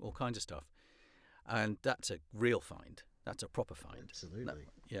all kinds of stuff, and that's a real find. That's a proper find. Absolutely.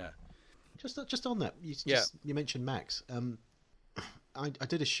 Yeah. Just on that, you mentioned Max. I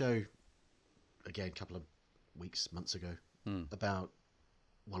did a show again a couple of months ago about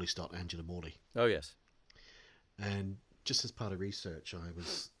Wally Stott, Angela Morley. Oh yes. And just as part of research, I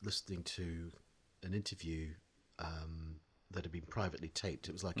was listening to an interview that had been privately taped.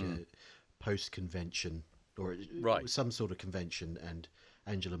 It was like a post-convention or some sort of convention, and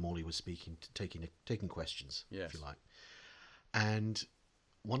Angela Morley was speaking, taking questions, if you like. And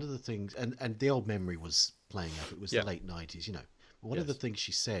one of the things, and the old memory was playing up. It was the late 90s, One of the things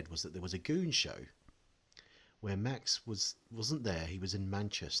she said was that there was a Goon show where Max wasn't there. He was in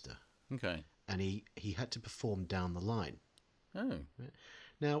Manchester. Okay. And he had to perform down the line. Oh.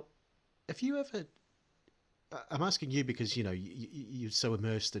 Now, if you ever, I'm asking you because you're so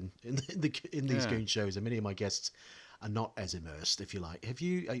immersed in these Goon shows, and many of my guests are not as immersed, if you like.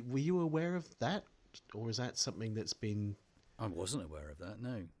 Were you aware of that, or is that something that's been? I wasn't aware of that.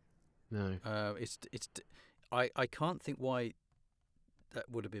 No. No. I can't think why that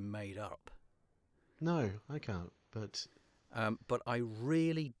would have been made up. No, I can't. But I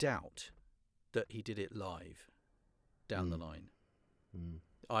really doubt that he did it live down the line.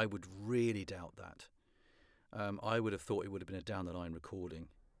 I would really doubt that. I would have thought it would have been a down the line recording.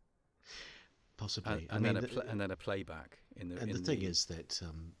 Possibly. And then a playback. The thing is that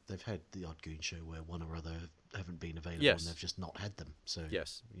they've had the odd Goon show where one or other haven't been available, yes. and they've just not had them. So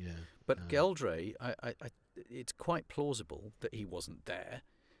yes, yeah. But Geldray, it's quite plausible that he wasn't there,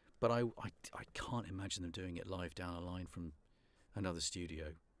 but I can't imagine them doing it live down a line from another studio.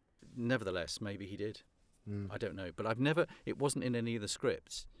 Nevertheless, maybe he did. I don't know, but it wasn't in any of the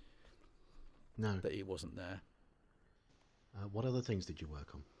scripts. No, that he wasn't there. What other things did you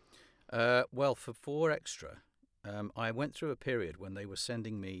work on? Well, for 4 Extra, I went through a period when they were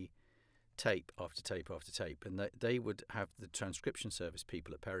sending me tape after tape after tape, and they would have the transcription service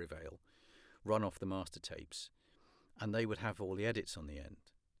people at Perivale run off the master tapes, and they would have all the edits on the end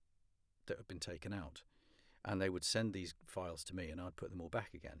that had been taken out, and they would send these files to me, and I'd put them all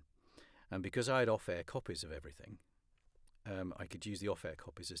back again. And because I had off-air copies of everything, I could use the off-air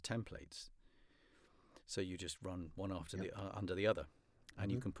copies as templates. So you just run one after under the other,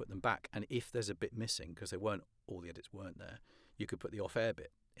 and you can put them back. And if there's a bit missing, because all the edits weren't there, you could put the off-air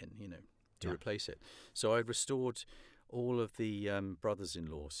bit in, to replace it. So I restored all of the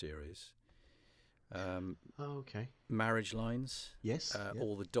Brothers-in-Law series. Okay. Marriage Lines. Yes.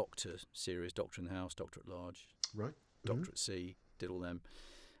 All the Doctor series, Doctor in the House, Doctor at Large. Right. Doctor at Sea, did all them.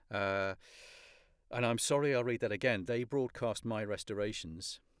 And I'm sorry, I'll read that again. They broadcast my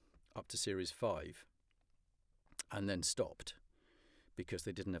restorations up to series 5 and then stopped because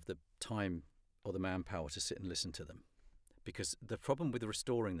they didn't have the time or the manpower to sit and listen to them. Because the problem with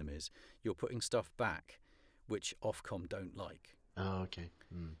restoring them is you're putting stuff back which Ofcom don't like. Oh, okay.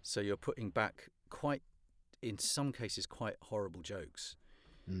 So you're putting back in some cases, quite horrible jokes.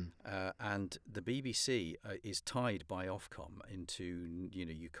 And the BBC is tied by Ofcom into,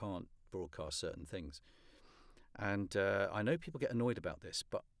 you can't broadcast certain things. And I know people get annoyed about this,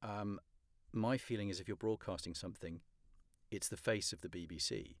 but my feeling is if you're broadcasting something, it's the face of the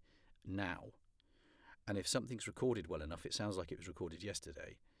BBC now. And if something's recorded well enough, it sounds like it was recorded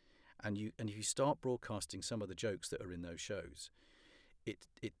yesterday. And if you start broadcasting some of the jokes that are in those shows,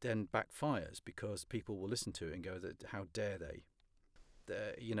 it then backfires because people will listen to it and go, how dare they?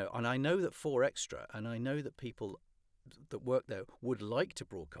 And I know that 4 Extra, and I know that people that work there would like to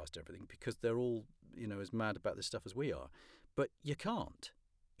broadcast everything because they're all, as mad about this stuff as we are. But you can't,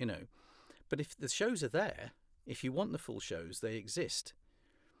 But if the shows are there, if you want the full shows, they exist.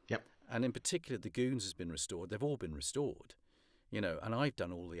 Yep. And in particular, the Goons has been restored. They've all been restored, and I've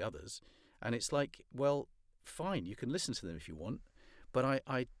done all the others. And it's like, well, fine, you can listen to them if you want, but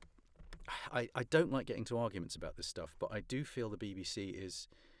I don't like getting to arguments about this stuff, but I do feel the BBC is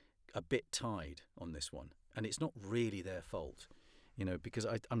a bit tied on this one, and it's not really their fault, because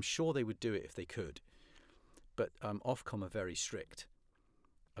I'm sure they would do it if they could, but Ofcom are very strict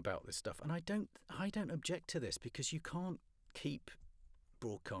about this stuff, and I don't object to this, because you can't keep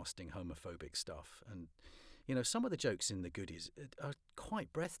broadcasting homophobic stuff, and some of the jokes in the goodies are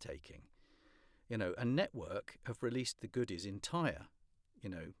quite breathtaking, and Network have released the goodies entire,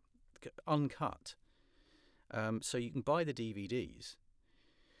 uncut, so you can buy the DVDs,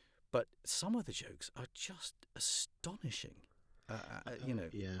 but some of the jokes are just astonishing.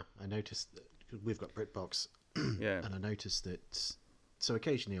 Yeah, I noticed that we've got BritBox, yeah, and I noticed that. So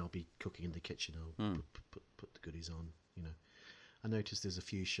occasionally I'll be cooking in the kitchen. I'll put the goodies on. I noticed there's a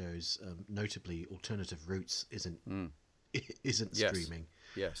few shows, notably Alternative Roots isn't streaming.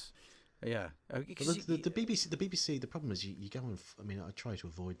 Yes. Yeah. The BBC. The problem is you go on. I mean, I try to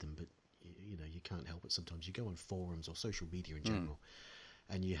avoid them, but you can't help it. Sometimes you go on forums or social media in general,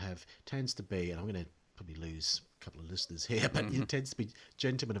 and tends to be, and I'm going to probably lose a couple of listeners here, but it tends to be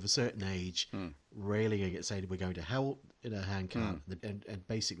gentlemen of a certain age railing against saying we're going to hell in a handcart, and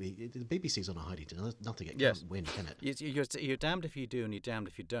basically the BBC's on a hiding. Nothing it can't win, can it? You're damned if you do, and you're damned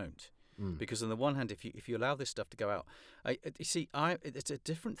if you don't. Because on the one hand, if you allow this stuff to go out, it's a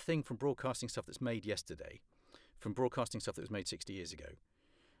different thing from broadcasting stuff that's made yesterday, from broadcasting stuff that was made 60 years ago.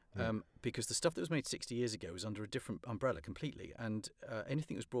 Because the stuff that was made 60 years ago was under a different umbrella completely, and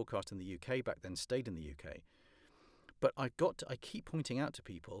anything that was broadcast in the UK back then stayed in the UK. But I keep pointing out to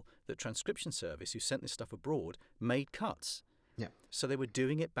people that Transcription Service, who sent this stuff abroad, made cuts. Yeah. So they were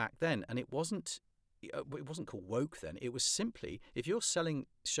doing it back then, and it wasn't called woke then. It was simply, if you're selling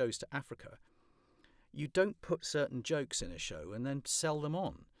shows to Africa, you don't put certain jokes in a show and then sell them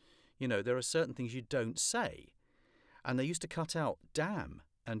on. There are certain things you don't say, and they used to cut out damn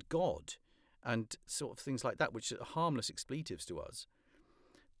and God and sort of things like that, which are harmless expletives to us,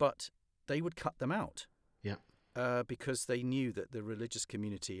 but they would cut them out. Yeah. Because they knew that the religious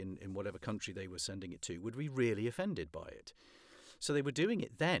community in whatever country they were sending it to would be really offended by it. So they were doing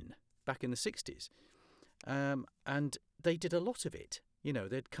it then, back in the 60s. And they did a lot of it.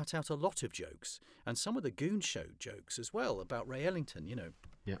 They'd cut out a lot of jokes. And some of the Goon Show jokes as well about Ray Ellington,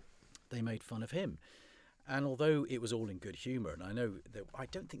 Yeah. They made fun of him. And although it was all in good humour, and I know that I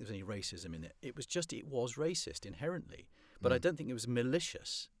don't think there's any racism in it, it was racist inherently. But I don't think it was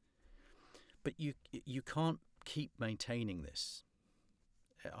malicious. But you can't keep maintaining this.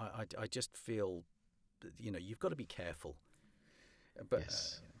 I just feel that, you've got to be careful. But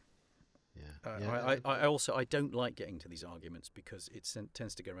yes. I don't like getting to these arguments because it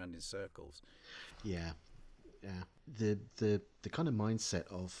tends to go around in circles. Yeah. The kind of mindset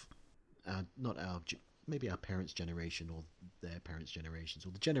of maybe our parents' generation or their parents' generations,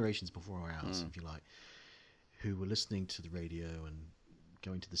 or the generations before ours, if you like, who were listening to the radio and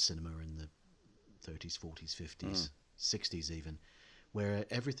going to the cinema in the 30s, 40s, 50s, 60s even, where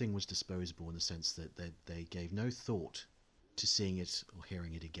everything was disposable in the sense that they gave no thought to seeing it or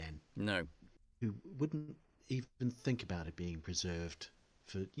hearing it again. No. Who wouldn't even think about it being preserved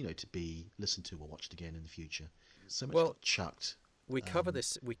for, to be listened to or watched again in the future. So much got chucked. We cover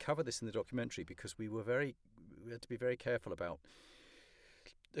this in the documentary because we had to be very careful about.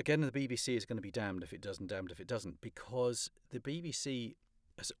 Again, the BBC is going to be damned if it does and damned if it doesn't, because the BBC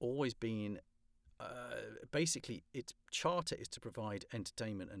has always been basically its charter is to provide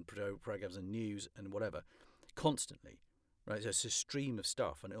entertainment and programs and news and whatever constantly, right? It's a stream of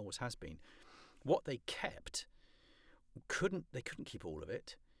stuff, and it always has been. What they kept couldn't keep all of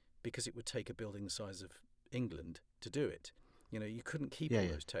it because it would take a building the size of England to do it. You couldn't keep all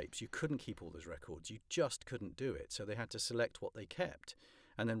those tapes. You couldn't keep all those records. You just couldn't do it. So they had to select what they kept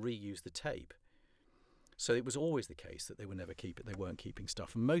and then reuse the tape. So it was always the case that they would never keep it. They weren't keeping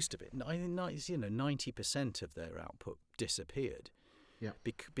stuff. And most of it, 90% of their output disappeared. Yeah.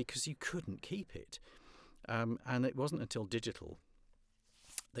 Because you couldn't keep it. And it wasn't until digital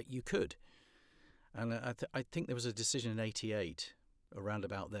that you could. And I think there was a decision in 1988 around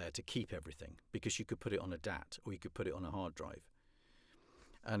about there to keep everything because you could put it on a DAT or you could put it on a hard drive,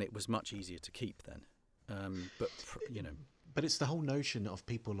 and it was much easier to keep then. But it's the whole notion of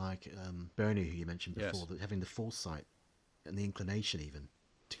people like Bernie, who you mentioned before, that having the foresight and the inclination even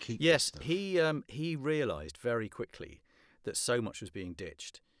to keep. Yes, he realised very quickly that so much was being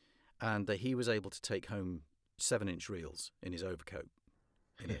ditched, and that he was able to take home 7-inch reels in his overcoat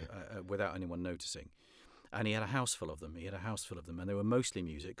without anyone noticing. And he had a house full of them. And they were mostly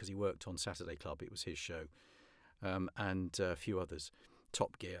music because he worked on Saturday Club. It was his show. And a few others.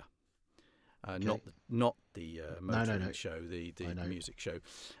 Top Gear. Not the motoring show, the music show.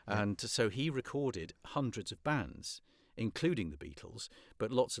 And so he recorded hundreds of bands, including the Beatles,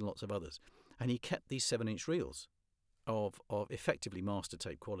 but lots and lots of others. And he kept these 7-inch reels of effectively master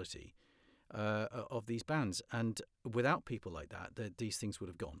tape quality of these bands. And without people like that, these things would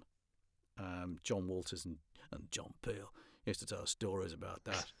have gone. John Walters and John Peel used to tell stories about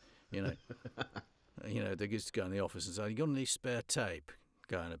that. They used to go in the office and say, "You got any spare tape?"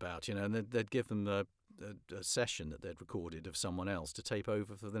 Going about, and they'd give them a session that they'd recorded of someone else to tape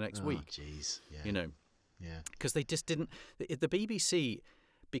over for the next week. Jeez, yeah. Because they just didn't. The BBC,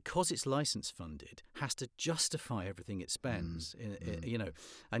 because it's license funded, has to justify everything it spends.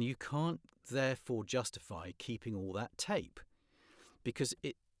 And you can't therefore justify keeping all that tape, because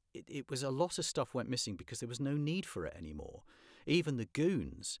it was a lot of stuff went missing because there was no need for it anymore. Even the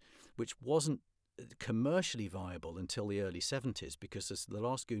Goons, which wasn't commercially viable until the early 70s, because the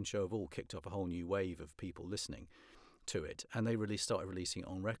last Goon show of all kicked off a whole new wave of people listening to it, and they started releasing it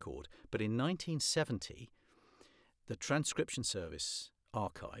on record. But in 1970, the Transcription Service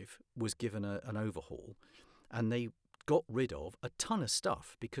archive was given an overhaul, and they got rid of a ton of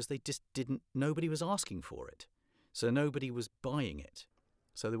stuff because they just nobody was asking for it, so nobody was buying it,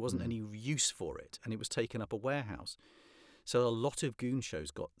 so there wasn't any use for it, and it was taken up a warehouse. So a lot of Goon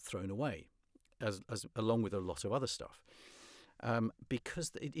shows got thrown away, as along with a lot of other stuff,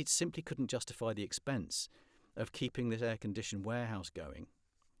 because it simply couldn't justify the expense of keeping this air-conditioned warehouse going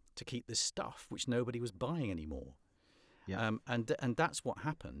to keep this stuff which nobody was buying anymore. Yeah. And that's what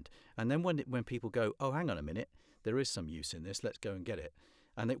happened. And then when people go, "Oh, hang on a minute, there is some use in this, let's go and get it,"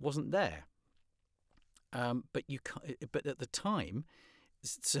 and it wasn't there. But at the time,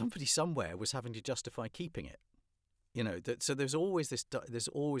 somebody somewhere was having to justify keeping it. So there's always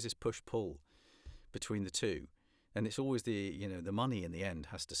this push-pull between the two, and it's always the money in the end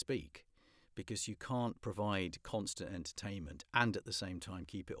has to speak, because you can't provide constant entertainment and at the same time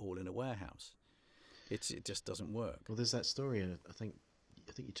keep it all in a warehouse. It just doesn't work. Well, there's that story, and I think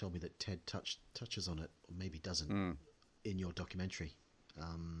you told me that Ted touches on it, or maybe doesn't, in your documentary,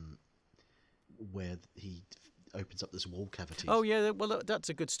 where he opens up this wall cavity. Oh yeah, well that's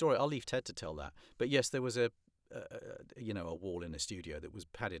a good story. I'll leave Ted to tell that. But yes, there was a wall in a studio that was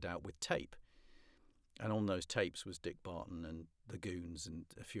padded out with tape. And on those tapes was Dick Barton and the Goons and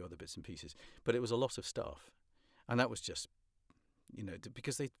a few other bits and pieces. But it was a lot of stuff. And that was just,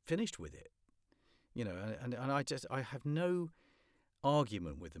 because they finished with it. And I have no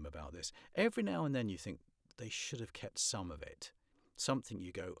argument with them about this. Every now and then you think they should have kept some of it. Something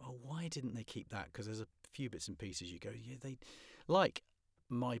you go, "Oh, why didn't they keep that?" Because there's a few bits and pieces you go, "Yeah, they..." Like,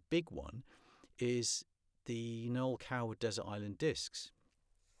 my big one is the Noel Coward Desert Island Discs.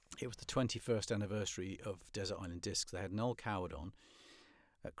 It was the 21st anniversary of Desert Island Discs. They had Noel Coward on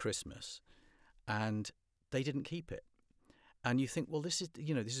at Christmas, and they didn't keep it. And you think, well, this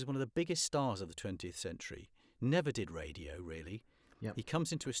is one of the biggest stars of the 20th century. Never did radio, really. Yep. He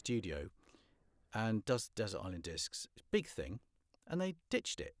comes into a studio and does Desert Island Discs. Big thing. And they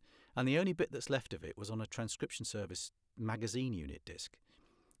ditched it. And the only bit that's left of it was on a Transcription Service magazine unit disc.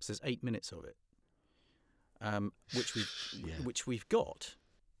 So there's 8 minutes of it, which we've got.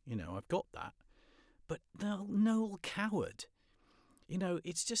 I've got that. But Noel Coward,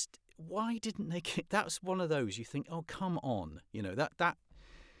 it's just, why didn't they get... That's one of those you think, oh, come on.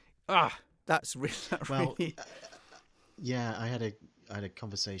 That's really... Yeah, I had a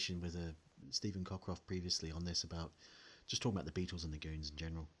conversation with Stephen Cockcroft previously on this, about just talking about the Beatles and the Goons in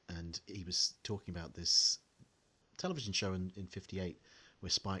general. And he was talking about this television show in 58 where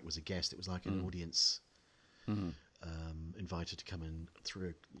Spike was a guest. It was like an audience... invited to come in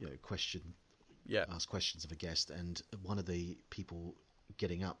through ask questions of a guest, and one of the people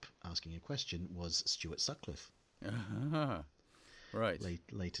getting up asking a question was Stuart Sutcliffe, right,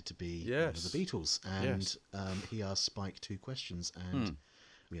 later to be one of the Beatles, and he asked Spike 2 questions, and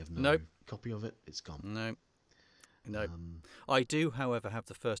we have no copy of it. It's gone. No. I do, however, have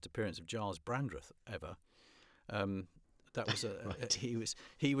the first appearance of Giles Brandreth ever. That was right.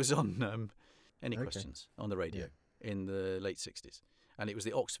 He was on Any Questions on the radio in the late 60s, and it was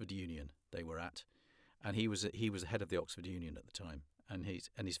the Oxford Union they were at, and he was the head of the Oxford Union at the time, and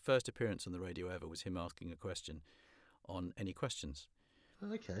his first appearance on the radio ever was him asking a question on Any Questions.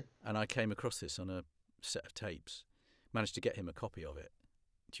 Okay. And I came across this on a set of tapes, managed to get him a copy of it,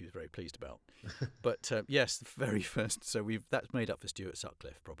 which he was very pleased about. But yes, the very first. So that's made up for Stuart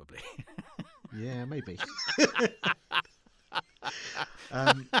Sutcliffe, probably. Yeah, maybe.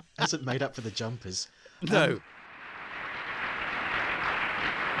 hasn't made up for the jumpers. No.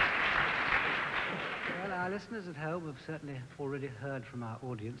 Well, our listeners at home have certainly already heard from our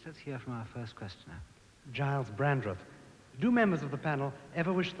audience. Let's hear from our first questioner. Giles Brandreth. Do members of the panel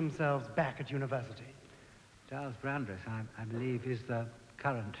ever wish themselves back at university? Giles Brandreth, I believe, is the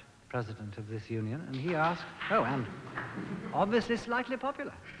current president of this union, and he asked, and obviously slightly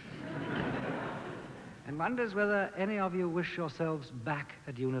popular, and wonders whether any of you wish yourselves back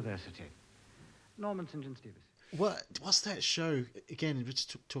at university. Norman St. John Stevens. What's that show? Again, we're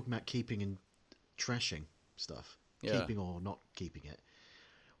just talking about keeping and trashing stuff. Yeah. Keeping or not keeping it.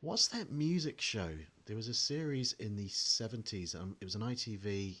 What's that music show? There was a series in the 70s. It was on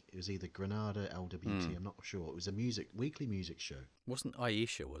ITV. It was either Granada, LWT. I'm not sure. It was a weekly music show. Wasn't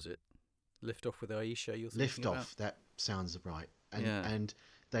Aisha, was it? Lift Off with Aisha, you're thinking Lift about? Off, that sounds right. And, Yeah. and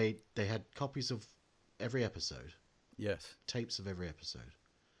they had copies of every episode. Yes. Tapes of every episode.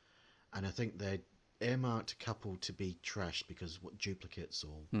 And I think they earmarked a couple to be trashed because duplicates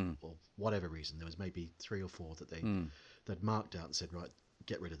or whatever reason. There was maybe 3 or 4 that they'd marked out and said, right,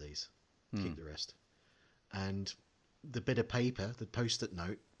 get rid of these, keep the rest. And the bit of paper, the post-it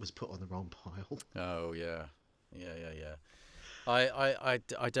note, was put on the wrong pile. Oh yeah. I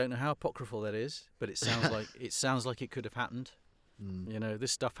don't know how apocryphal that is, but it sounds like it could have happened. You know,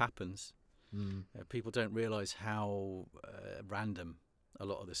 this stuff happens. People don't realise how random a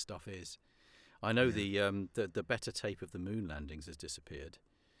lot of this stuff is. I know the better tape of the moon landings has disappeared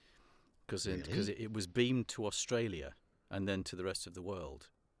because it was beamed to Australia and then to the rest of the world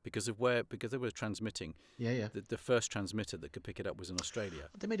because they were transmitting. The first transmitter that could pick it up was in Australia.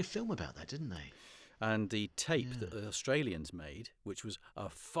 They made a film about that, didn't they? And the tape that the Australians made, which was a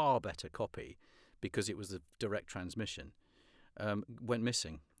far better copy because it was a direct transmission, went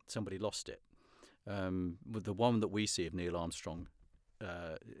missing. Somebody lost it. The one that we see of Neil Armstrong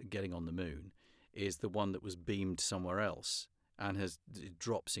getting on the moon is the one that was beamed somewhere else and it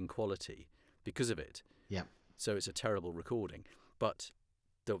drops in quality because of it. Yeah. So it's a terrible recording. But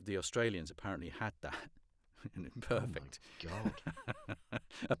the Australians apparently had that. Perfect. Oh my God.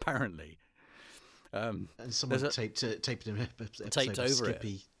 Apparently. And someone taped over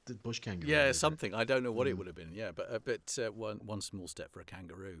Skippy, it. The bush kangaroo. Yeah, something. I don't know what it would have been. Yeah, but one small step for a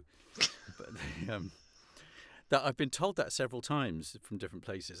kangaroo. But that I've been told that several times from different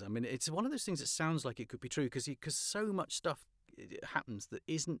places. I mean, it's one of those things that sounds like it could be true because so much stuff happens that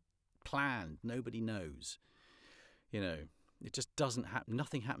isn't planned. Nobody knows. You know, it just doesn't happen.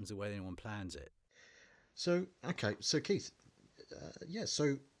 Nothing happens the way anyone plans it. So Keith,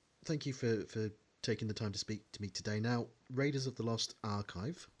 so thank you for taking the time to speak to me today. Now, Raiders of the Lost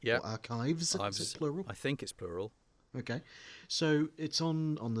Archive, or Archives, is it plural? I think it's plural. Okay, so it's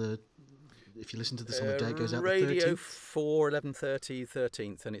on the. If you listen to this on the day, it goes out Radio the 13th. 4, 11:30,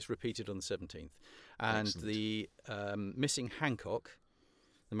 13th, and it's repeated on the 17th. And Excellent. the Missing Hancock,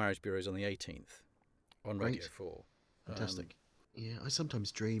 the Marriage Bureau, is on the 18th on Radio 4. Fantastic. Yeah, I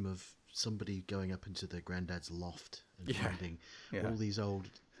sometimes dream of somebody going up into their granddad's loft and finding all these old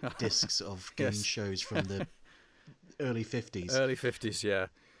discs of game shows from the early 50s. Early 50s, yeah.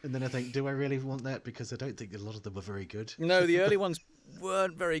 And then I think, do I really want that? Because I don't think a lot of them were very good. No, the early ones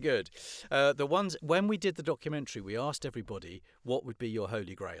weren't very good. The ones, when we did the documentary, we asked everybody what would be your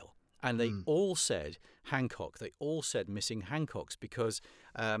holy grail. And they all said Hancock. They all said Missing Hancocks because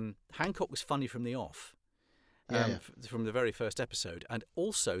Hancock was funny from the off. From the very first episode. And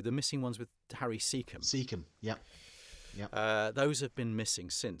also the missing ones with Harry Seacombe. Those have been missing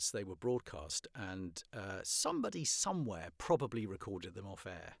since they were broadcast, and somebody somewhere probably recorded them off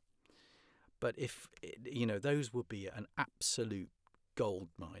air. But those would be an absolute gold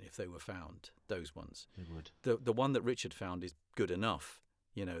mine if they were found. Those ones. They would. The one that Richard found is good enough.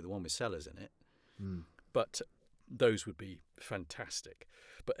 The one with Sellers in it. But those would be fantastic.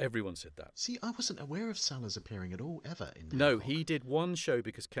 But everyone said that. See, I wasn't aware of Sellers appearing at all, ever. No, he did one show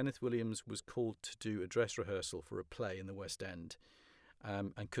because Kenneth Williams was called to do a dress rehearsal for a play in the West End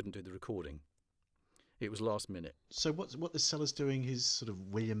and couldn't do the recording. It was last minute. So what is Sellers doing? His sort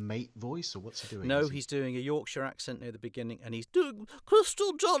of William Mate voice, or what's he doing? No, he's doing a Yorkshire accent near the beginning, and he's doing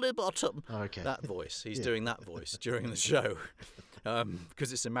Crystal Johnny Bottom. Oh, okay. That voice. He's doing that voice during the show.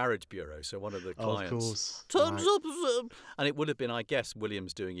 Because it's a marriage bureau, so one of the clients of course. turns up, and it would have been, I guess,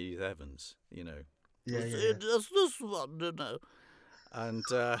 Williams doing Edith Evans, Yeah. Does this one, And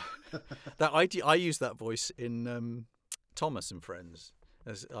I used that voice in Thomas and Friends,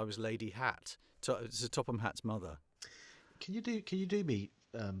 as I was Lady Hat. It's Topham Hatt's mother. Can you do me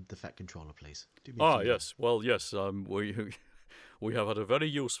the Fat Controller, please? Yes. Well, yes. We have had a very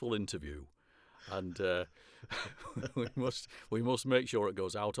useful interview. And we must make sure it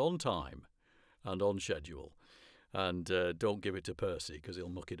goes out on time and on schedule. And don't give it to Percy because he'll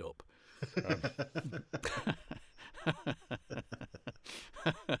muck it up.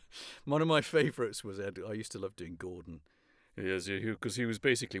 One of my favourites was Ed. I used to love doing Gordon. Yes, because he was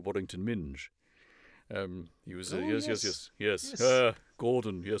basically Waddington Minge. He was yes.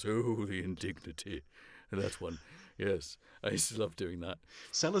 Gordon. Yes. Oh, the indignity. That's one. Yes, I used to love doing that.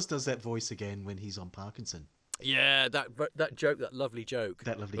 Sellers does that voice again when he's on Parkinson. Yeah, that joke, that lovely joke.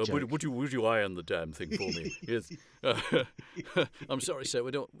 Joke. Would you iron the damn thing for me? Yes. I'm sorry, sir.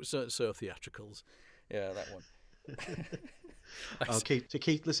 We don't serve theatricals. Yeah, that one. Okay, so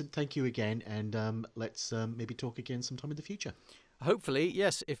Keith, listen, thank you again, and let's maybe talk again sometime in the future. Hopefully,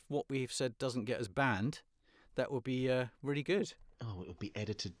 yes. If what we've said doesn't get us banned, that would be really good. Oh, it'll be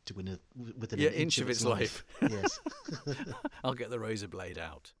edited to within an inch of its life. Yes. I'll get the razor blade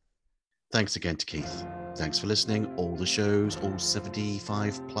out. Thanks again to Keith. Thanks for listening. All the shows, all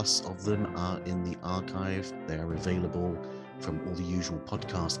 75 plus of them, are in the archive. They are available from all the usual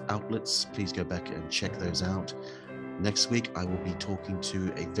podcast outlets. Please go back and check those out. Next week, I will be talking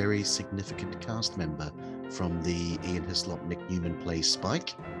to a very significant cast member from the Ian Hislop, Nick Newman play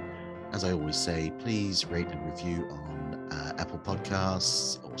Spike. As I always say, please rate and review on Apple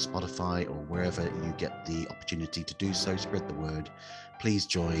Podcasts or Spotify or wherever you get the opportunity to do so. Spread the word. Please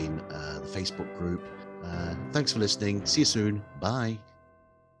join the Facebook group. Thanks for listening. See you soon. Bye.